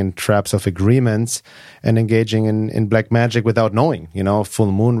 engaging in traps of agreements, and engaging in black magic without knowing,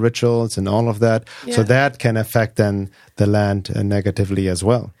 full moon rituals and all of that. Yeah. So that can affect then the land negatively as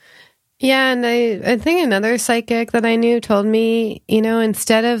well. Yeah, and I think another psychic that I knew told me,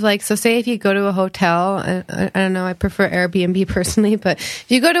 instead of say if you go to a hotel, I don't know, I prefer Airbnb personally, but if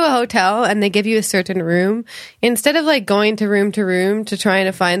you go to a hotel and they give you a certain room, instead of going to room to trying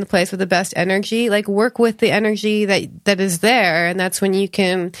to find the place with the best energy, work with the energy that is there. And that's when you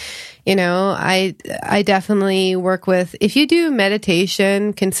can, I definitely work with, if you do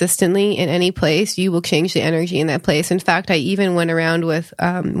meditation consistently in any place, you will change the energy in that place. In fact, I even went around with,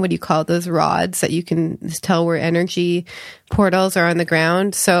 what do you call those rods that you can tell where energy portals are on the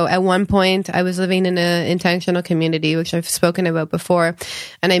ground. So at one point I was living in an intentional community, which I've spoken about before.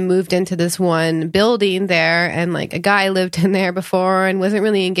 And I moved into this one building there, and a guy lived in there before and wasn't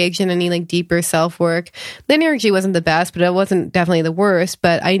really engaged in any deeper self work. The energy wasn't the best, but it wasn't definitely the worst.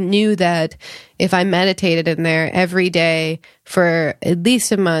 But I knew that if I meditated in there every day for at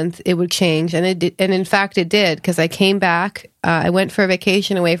least a month, it would change. And it did, and in fact it did, because I came back, I went for a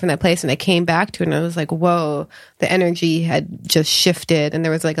vacation away from that place, and I came back to it, and I was like, whoa, the energy had just shifted, and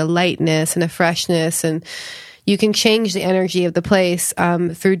there was a lightness and a freshness. And you can change the energy of the place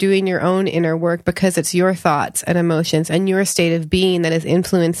through doing your own inner work, because it's your thoughts and emotions and your state of being that is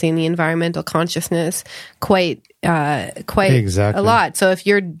influencing the environmental consciousness quite exactly. A lot. So if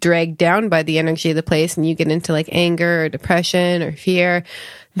you're dragged down by the energy of the place and you get into anger or depression or fear,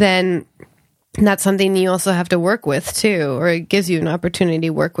 then that's something you also have to work with too, or it gives you an opportunity to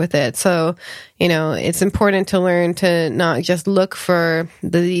work with it. So, it's important to learn to not just look for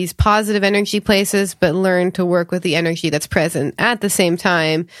these positive energy places, but learn to work with the energy that's present. At the same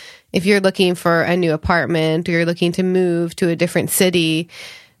time, if you're looking for a new apartment, or you're looking to move to a different city,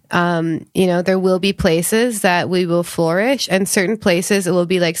 there will be places that we will flourish, and certain places it will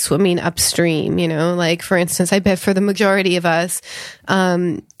be swimming upstream, for instance, I bet for the majority of us,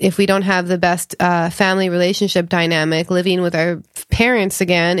 if we don't have the best family relationship dynamic, living with our parents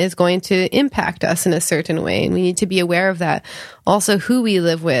again is going to impact us in a certain way. And we need to be aware of that. Also, who we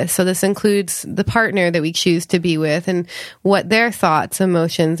live with. So this includes the partner that we choose to be with and what their thoughts,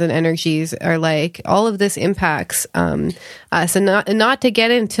 emotions, and energies are like. All of this impacts us, and not to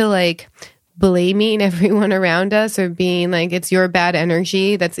get into blaming everyone around us, or being it's your bad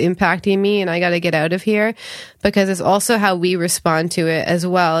energy that's impacting me and I got to get out of here, because it's also how we respond to it as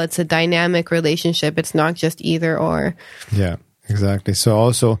well. It's a dynamic relationship. It's not just either or. Yeah, exactly. So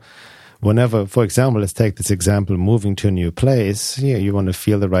also, whenever, for example, let's take this example, moving to a new place, you want to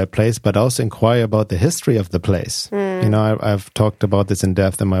feel the right place, but also inquire about the history of the place. I've talked about this in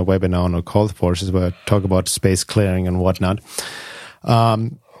depth in my webinar on occult forces, where I talk about space clearing and whatnot.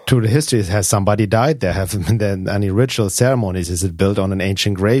 through the history, has somebody died there? Have there any ritual ceremonies? Is it built on an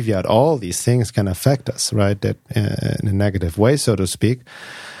ancient graveyard? All these things can affect us, right? That in a negative way, so to speak.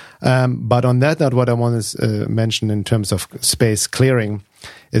 But on that note, what I want to mention in terms of space clearing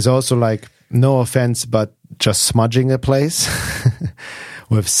is also like, no offense, but just smudging a place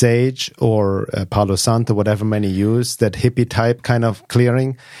with sage or Palo Santo, whatever many use, that hippie type kind of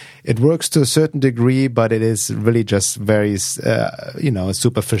clearing. It works to a certain degree, but it is really just very,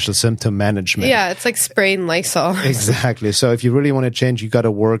 superficial symptom management. Yeah, it's like spraying Lysol. Exactly. So if you really want to change, you got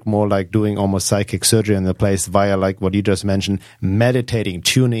to work more like doing almost psychic surgery in the place via like what you just mentioned, meditating,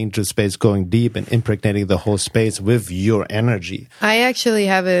 tuning into space, going deep and impregnating the whole space with your energy. I actually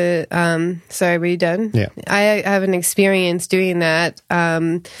have sorry, were you done? Yeah. I have an experience doing that.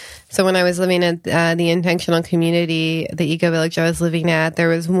 So when I was living at the intentional community, the eco village I was living at, there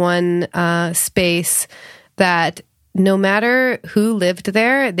was one space that no matter who lived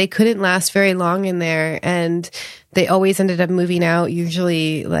there, they couldn't last very long in there. And they always ended up moving out,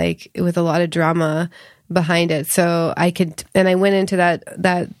 usually like with a lot of drama behind it. So I went into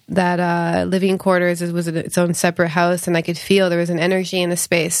that living quarters. It was its own separate house, and I could feel there was an energy in the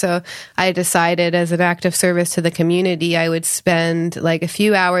space. So I decided, as an act of service to the community, I would spend like a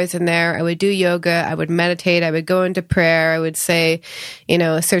few hours in there. I would do yoga. I would meditate. I would go into prayer. I would say,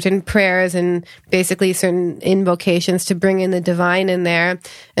 certain prayers and basically certain invocations to bring in the divine in there.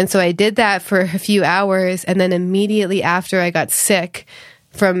 And so I did that for a few hours, and then immediately after, I got sick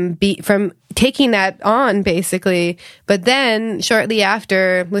from taking that on, basically. But then shortly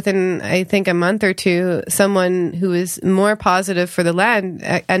after, within I think a month or two, someone who was more positive for the land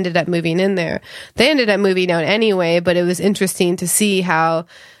ended up moving in there. They ended up moving out anyway, but it was interesting to see how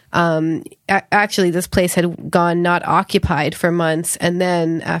actually this place had gone not occupied for months. And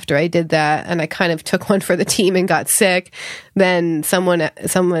then after I did that, and I kind of took one for the team and got sick, then someone,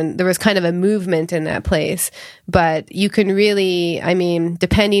 there was kind of a movement in that place. But you can really,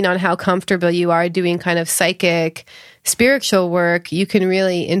 depending on how comfortable you are doing kind of psychic, spiritual work, you can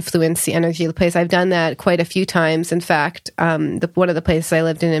really influence the energy of the place. I've done that quite a few times. In fact, one of the places I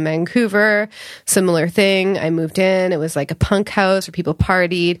lived in Vancouver, similar thing. I moved in. It was like a punk house where people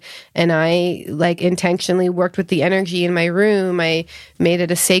partied, and I like intentionally worked with the energy in my room. I made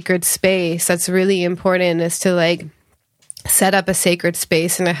it a sacred space. That's really important, is to like set up a sacred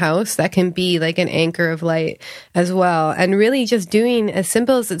space in a house that can be like an anchor of light as well. And really just doing, as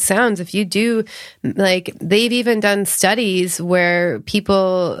simple as it sounds, if you do, like they've even done studies where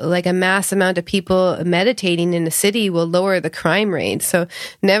people, like a mass amount of people meditating in a city will lower the crime rate. So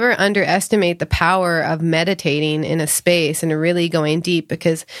never underestimate the power of meditating in a space and really going deep,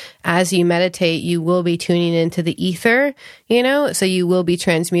 because as you meditate, you will be tuning into the ether, so you will be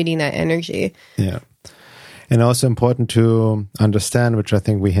transmuting that energy. Yeah. And also important to understand, which I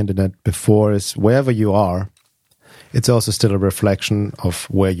think we hinted at before, is wherever you are, it's also still a reflection of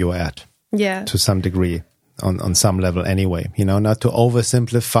where you're at. Yeah. To some degree, on some level anyway. Not to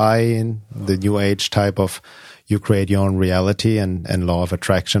oversimplify in the new age type of you create your own reality and law of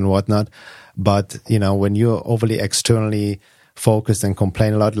attraction and whatnot. But, when you're overly externally focused and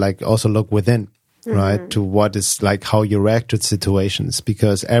complain a lot, like also look within. Right, to what is like how you react to situations,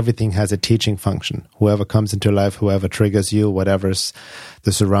 because everything has a teaching function. Whoever comes into life, whoever triggers you, whatever's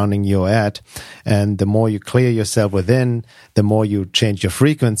the surrounding you're at, and the more you clear yourself within, the more you change your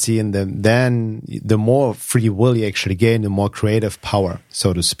frequency, and then the more free will you actually gain, the more creative power,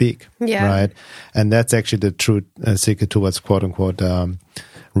 so to speak. Yeah. Right, and that's actually the true secret towards quote unquote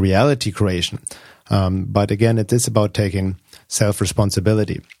reality creation. But again, it is about taking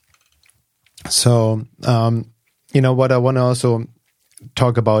self-responsibility. So, what I want to also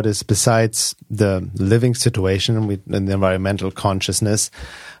talk about is, besides the living situation and the environmental consciousness,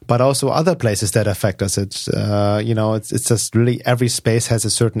 but also other places that affect us. It's, it's just really every space has a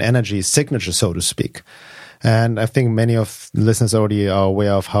certain energy signature, so to speak. And I think many of the listeners already are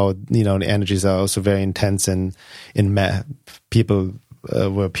aware of how, the energies are also very intense in people,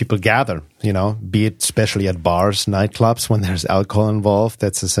 where people gather, be it especially at bars, nightclubs, when there's alcohol involved.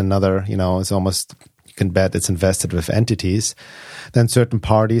 That's just another, it's almost, you can bet it's invested with entities. Then certain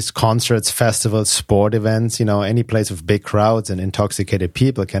parties, concerts, festivals, sport events, any place with big crowds and intoxicated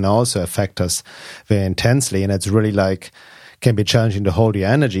people can also affect us very intensely. And it's really can be challenging to hold your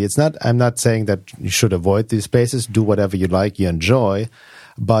energy. I'm not saying that you should avoid these spaces, do whatever you like, you enjoy.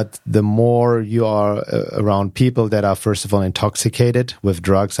 But the more you are around people that are, first of all, intoxicated with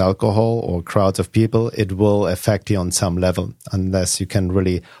drugs, alcohol, or crowds of people, it will affect you on some level, unless you can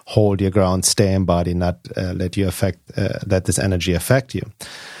really hold your ground, stay in body, not let this energy affect you.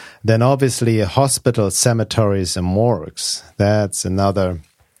 Then obviously hospitals, cemeteries, and morgues. That's another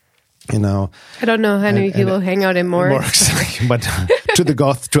You know, I don't know how many people hang out in morgues. But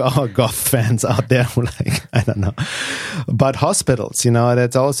to our goth fans out there, like, I don't know. But hospitals, you know,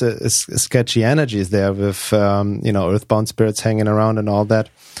 that's also sketchy energies there with, you know, earthbound spirits hanging around and all that.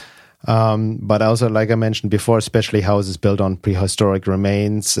 But also, like I mentioned before, especially houses built on prehistoric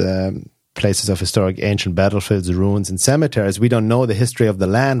remains, places of historic ancient battlefields, ruins, and cemeteries. We don't know the history of the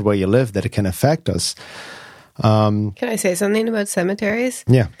land where you live that it can affect us. Can I say something about cemeteries?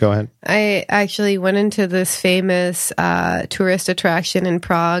 Yeah, go ahead. I actually went into this famous tourist attraction in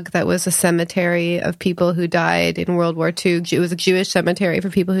Prague that was a cemetery of people who died in World War II. It was a Jewish cemetery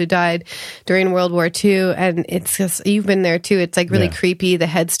for people who died during World War II. And it's just, you've been there too. It's like really creepy. The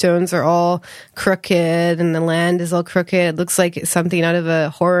headstones are all crooked and the land is all crooked. It looks like something out of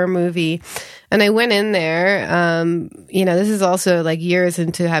a horror movie. And I went in there, you know, this is also like years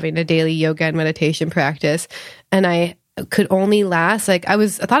into having a daily yoga and meditation practice. And I could only last, like, I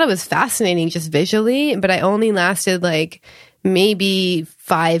thought it was fascinating just visually, but I only lasted like maybe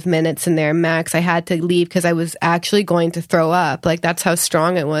 5 minutes in there max. I had to leave because I was actually going to throw up. Like, that's how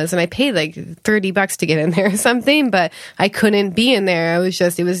strong it was. And I paid like $30 to get in there or something, but I couldn't be in there. It was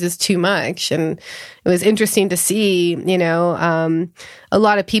just too much. And it was interesting to see, you know, a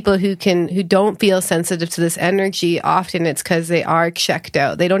lot of people who don't feel sensitive to this energy, often it's because they are checked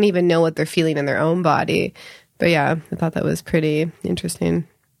out. They don't even know what they're feeling in their own body. But yeah, I thought that was pretty interesting.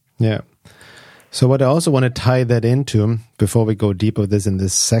 Yeah. So what I also want to tie that into, before we go deep with this in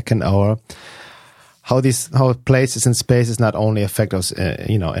this second hour, how places and spaces not only affect us,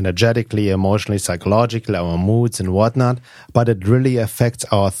 you know, energetically, emotionally, psychologically, our moods and whatnot, but it really affects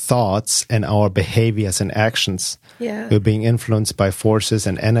our thoughts and our behaviors and actions. Yeah. We're being influenced by forces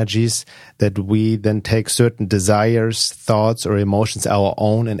and energies that we then take certain desires, thoughts, or emotions our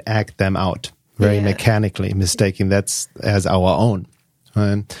own and act them out very mechanically, mistaking that as our own.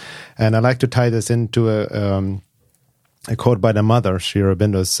 And I like to tie this into a quote by the mother, Sri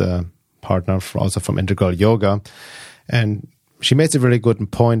Aurobindo's partner, also from Integral Yoga. And she makes a really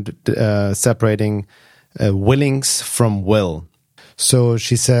good point separating willings from will. So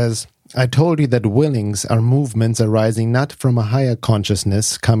she says, I told you that willings are movements arising not from a higher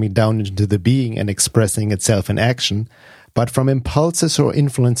consciousness coming down into the being and expressing itself in action, but from impulses or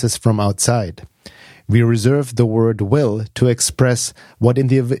influences from outside. We reserve the word will to express what in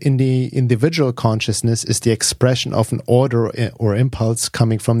the individual consciousness is the expression of an order or impulse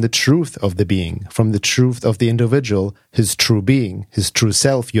coming from the truth of the being, from the truth of the individual, his true being, his true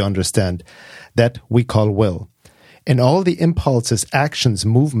self, you understand, that we call will. And all the impulses, actions,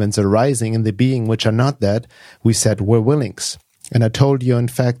 movements arising in the being which are not that, we said were willings. And I told you, in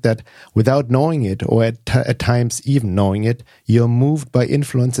fact, that without knowing it, or at times even knowing it, you're moved by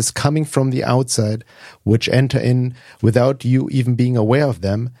influences coming from the outside, which enter in without you even being aware of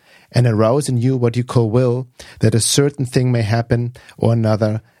them, and arouse in you what you call will, that a certain thing may happen or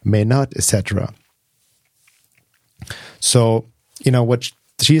another may not, etc. So, you know, what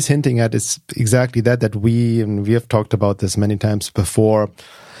she's hinting at is exactly that we have talked about this many times before,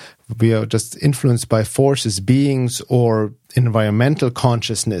 we are just influenced by forces, beings, or environmental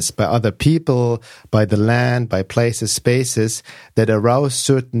consciousness, by other people, by the land, by places, spaces that arouse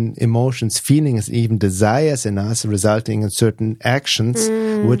certain emotions, feelings, even desires in us, resulting in certain actions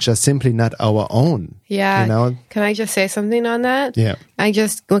which are simply not our own. Yeah. You know? Can I just say something on that? Yeah.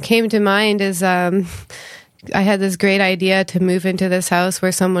 What came to mind is I had this great idea to move into this house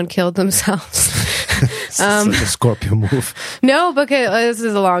where someone killed themselves. It's like a Scorpio move. No, because this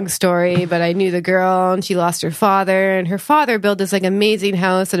is a long story, but I knew the girl and she lost her father, and her father built this like amazing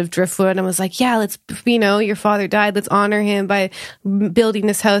house out of driftwood, and was like, yeah, let's, you know, your father died, let's honor him by building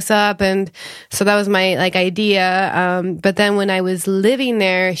this house up. And so that was my like idea. But then when I was living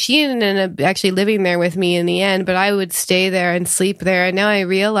there, she ended up actually living there with me in the end, but I would stay there and sleep there. And now I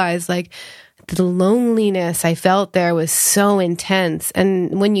realize like the loneliness I felt there was so intense.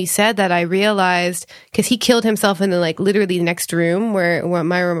 And when you said that, I realized, because he killed himself in the like literally next room where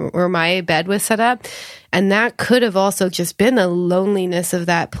my bed was set up. And that could have also just been the loneliness of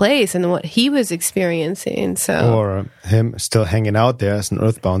that place and what he was experiencing. So, or him still hanging out there as an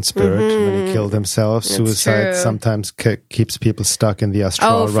earthbound spirit when he killed himself. That's Suicide true. Sometimes keeps people stuck in the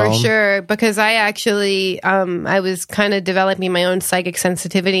astral realm. Oh, for sure. Because I actually, I was kind of developing my own psychic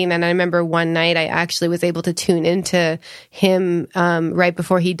sensitivity. And then I remember one night I actually was able to tune into him right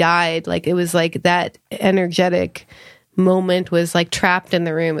before he died. Like, it was like that energetic moment was like trapped in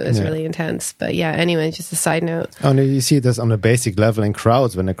the room. It was really intense. But yeah, anyway, just a side note. And you see this on a basic level in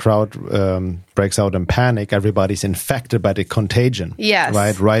crowds. When a crowd breaks out in panic, everybody's infected by the contagion. Yes.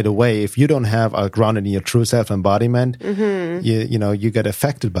 Right away. If you don't have a grounded in your true self-embodiment, you get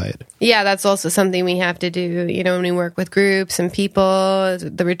affected by it. Yeah, that's also something we have to do, when we work with groups and people,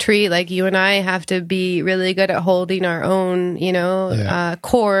 the retreat, like you and I have to be really good at holding our own,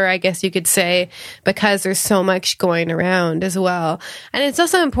 core, I guess you could say, because there's so much going around as well. And it's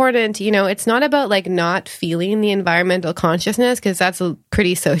also important, it's not about like not feeling the environmental consciousness, because that's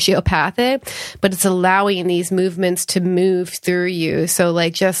pretty sociopathic, but it's allowing these movements to move through you. So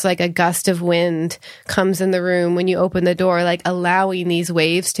like just like a gust of wind comes in the room when you open the door, like allowing these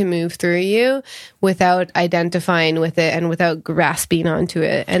waves to move through you without identifying with it and without grasping onto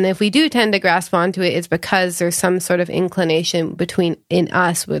it. And if we do tend to grasp onto it, it's because there's some sort of inclination in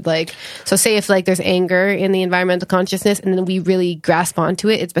us with like, so say if like there's anger in the environmental consciousness and then we really grasp onto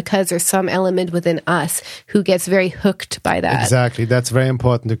it, it's because there's some element within us who gets very hooked by that. Exactly. That's very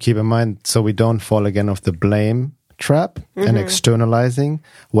important to keep in mind, so we don't fall again off the blame trap and externalizing.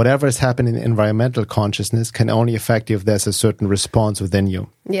 Whatever is happening in environmental consciousness can only affect you if there's a certain response within you.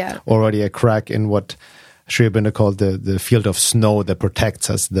 Yeah. Already a crack in what Sri Aurobindo called the field of snow that protects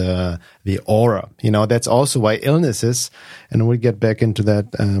us, the aura. That's also why illnesses, and we'll get back into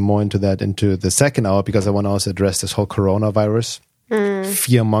that, more into the second hour, because I want to also address this whole coronavirus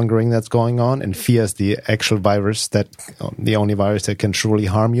fear-mongering that's going on, and fear is the actual virus, the only virus that can truly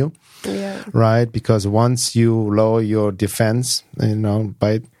harm you. Yeah. Right? Because once you lower your defense,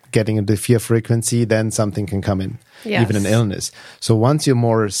 by getting into fear frequency, then something can come in, even an illness. So once you're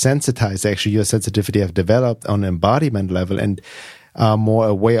more sensitized, actually your sensitivity have developed on an embodiment level and are more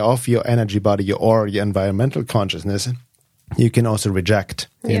aware of your energy body, your aura, your environmental consciousness, you can also reject,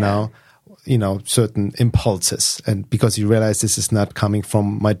 certain impulses, and because you realize this is not coming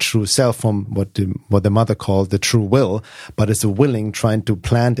from my true self, from what the mother called the true will, but it's a willing trying to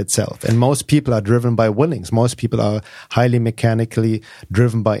plant itself. And most people are driven by willings. Most people are highly mechanically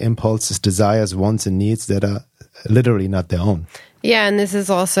driven by impulses, desires, wants, and needs that are literally not their own. Yeah, and this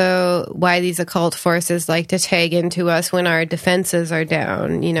is also why these occult forces like to tag into us when our defenses are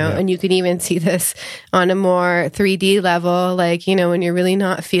down, and you can even see this on a more 3D level, like, when you're really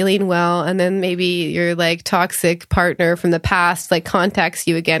not feeling well, and then maybe your like toxic partner from the past like contacts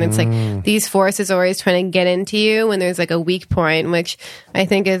you again. It's like these forces are always trying to get into you when there's like a weak point, which I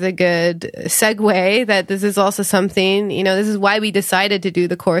think is a good segue that this is also something, this is why we decided to do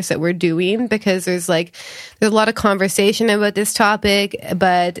the course that we're doing, because there's a lot of conversation about this topic,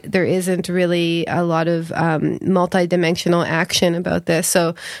 but there isn't really a lot of multidimensional action about this.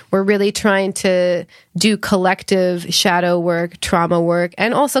 So we're really trying to do collective shadow work, trauma work,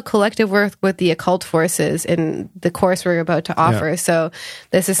 and also collective work with the occult forces in the course we're about to offer. Yeah. So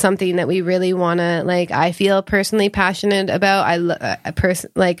this is something that we really want to, I feel personally passionate about.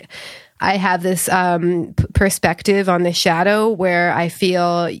 I have this perspective on the shadow where I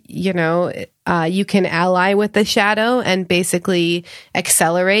feel, you can ally with the shadow and basically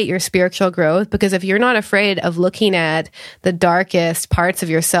accelerate your spiritual growth. Because if you're not afraid of looking at the darkest parts of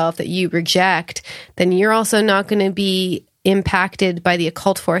yourself that you reject, then you're also not going to be impacted by the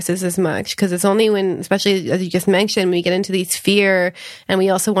occult forces as much, because it's only when, especially as you just mentioned, we get into these fear and we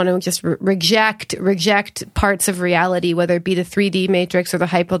also want to just reject parts of reality, whether it be the 3D matrix or the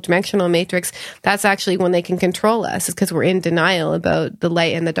hyperdimensional matrix. That's actually when they can control us, is because we're in denial about the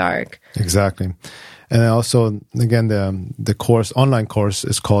light and the dark. Exactly. And also, again, the online course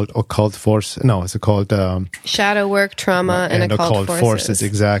is called Occult Force. No, it's called Shadow Work, Trauma, and Occult Forces.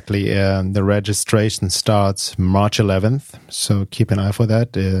 Exactly. The registration starts March 11th, so keep an eye for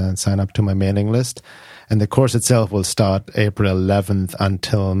that. Sign up to my mailing list. And the course itself will start April 11th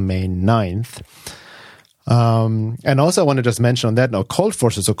until May 9th. And also I want to just mention on that, occult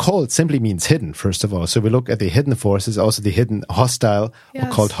forces, occult simply means hidden, first of all. So we look at the hidden forces, also the hidden hostile,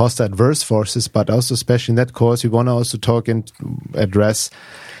 occult hostile adverse forces, but also especially in that course, we want to also talk and address,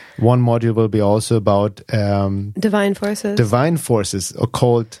 one module will be also about divine forces,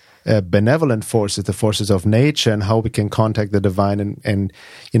 occult benevolent forces, the forces of nature, and how we can contact the divine and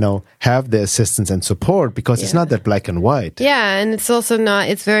have the assistance and support, because it's not that black and white. Yeah, and it's also not,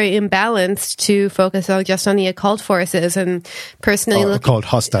 it's very imbalanced to focus on just on the occult forces, and personally occult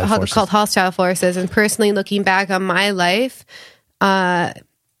hostile forces. And personally looking back on my life,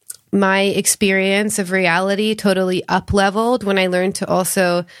 my experience of reality totally up-leveled when I learned to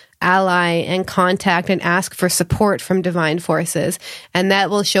also ally and contact and ask for support from divine forces. And that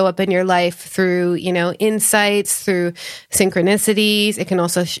will show up in your life through, insights, through synchronicities. It can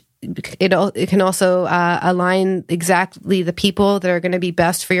also it can also align exactly the people that are going to be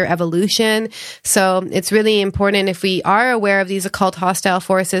best for your evolution. So it's really important, if we are aware of these occult hostile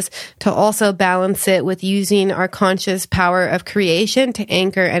forces, to also balance it with using our conscious power of creation to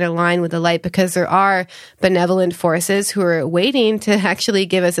anchor and align with the light, because there are benevolent forces who are waiting to actually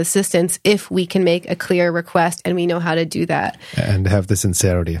give us assistance if we can make a clear request and we know how to do that. And have the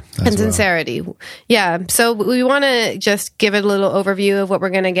sincerity. Sincerity. Yeah. So we want to just give it a little overview of what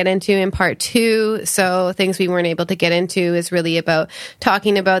we're going to get into in part 2. So things we weren't able to get into is really about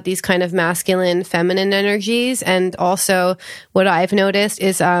talking about these kind of masculine, feminine energies. And also what I've noticed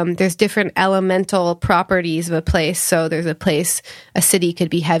is there's different elemental properties of a place. So there's a city could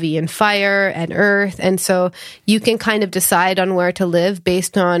be heavy in fire and earth. And so you can kind of decide on where to live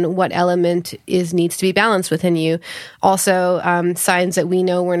based on what element needs to be balanced within you. Also, signs that we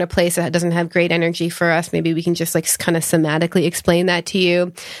know we're in a place that doesn't have great energy for us. Maybe we can just like kind of somatically explain that to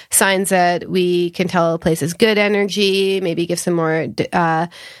you. Signs that we can tell a place is good energy, maybe give some more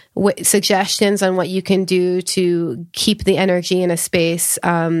suggestions on what you can do to keep the energy in a space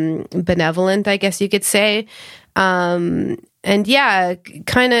benevolent, I guess you could say. And yeah,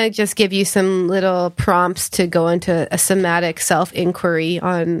 kind of just give you some little prompts to go into a somatic self-inquiry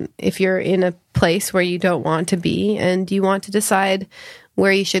on if you're in a place where you don't want to be and you want to decide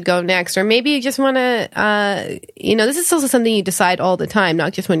where you should go next. Or maybe you just want to, this is also something you decide all the time,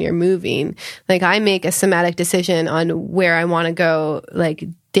 not just when you're moving. Like I make a somatic decision on where I want to go, like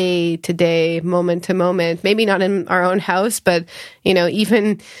day to day, moment to moment, maybe not in our own house, but,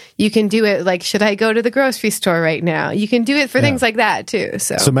 even you can do it like, should I go to the grocery store right now? You can do it for things like that too.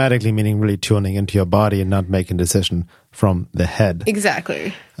 So somatically meaning really tuning into your body and not making a decision from the head.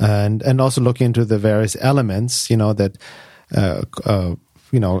 Exactly. And also looking into the various elements, that, also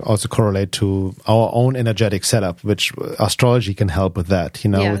correlate to our own energetic setup, which astrology can help with that,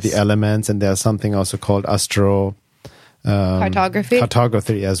 with the elements. And there's something also called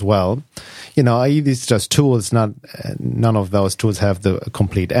cartography as well. These just tools, none of those tools have the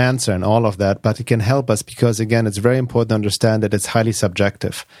complete answer and all of that, but it can help us because, again, it's very important to understand that it's highly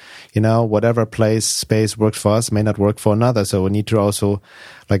subjective. Whatever space works for us may not work for another. So we need to also,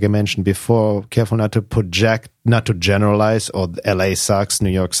 like I mentioned before, careful not to project, not to generalize, or LA sucks,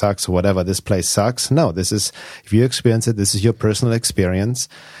 New York sucks, or whatever, this place sucks. No, if you experience it, this is your personal experience.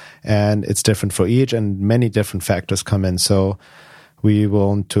 And it's different for each, and many different factors come in. So we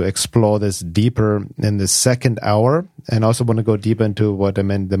want to explore this deeper in the second hour, and also want to go deeper into what the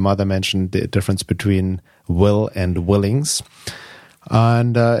mother mentioned, the difference between will and willings.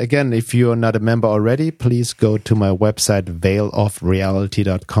 And again, if you are not a member already, please go to my website,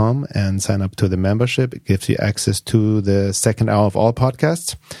 veilofreality.com, and sign up to the membership. It gives you access to the second hour of all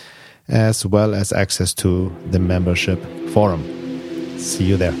podcasts, as well as access to the membership forum. See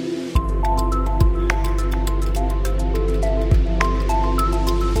you there.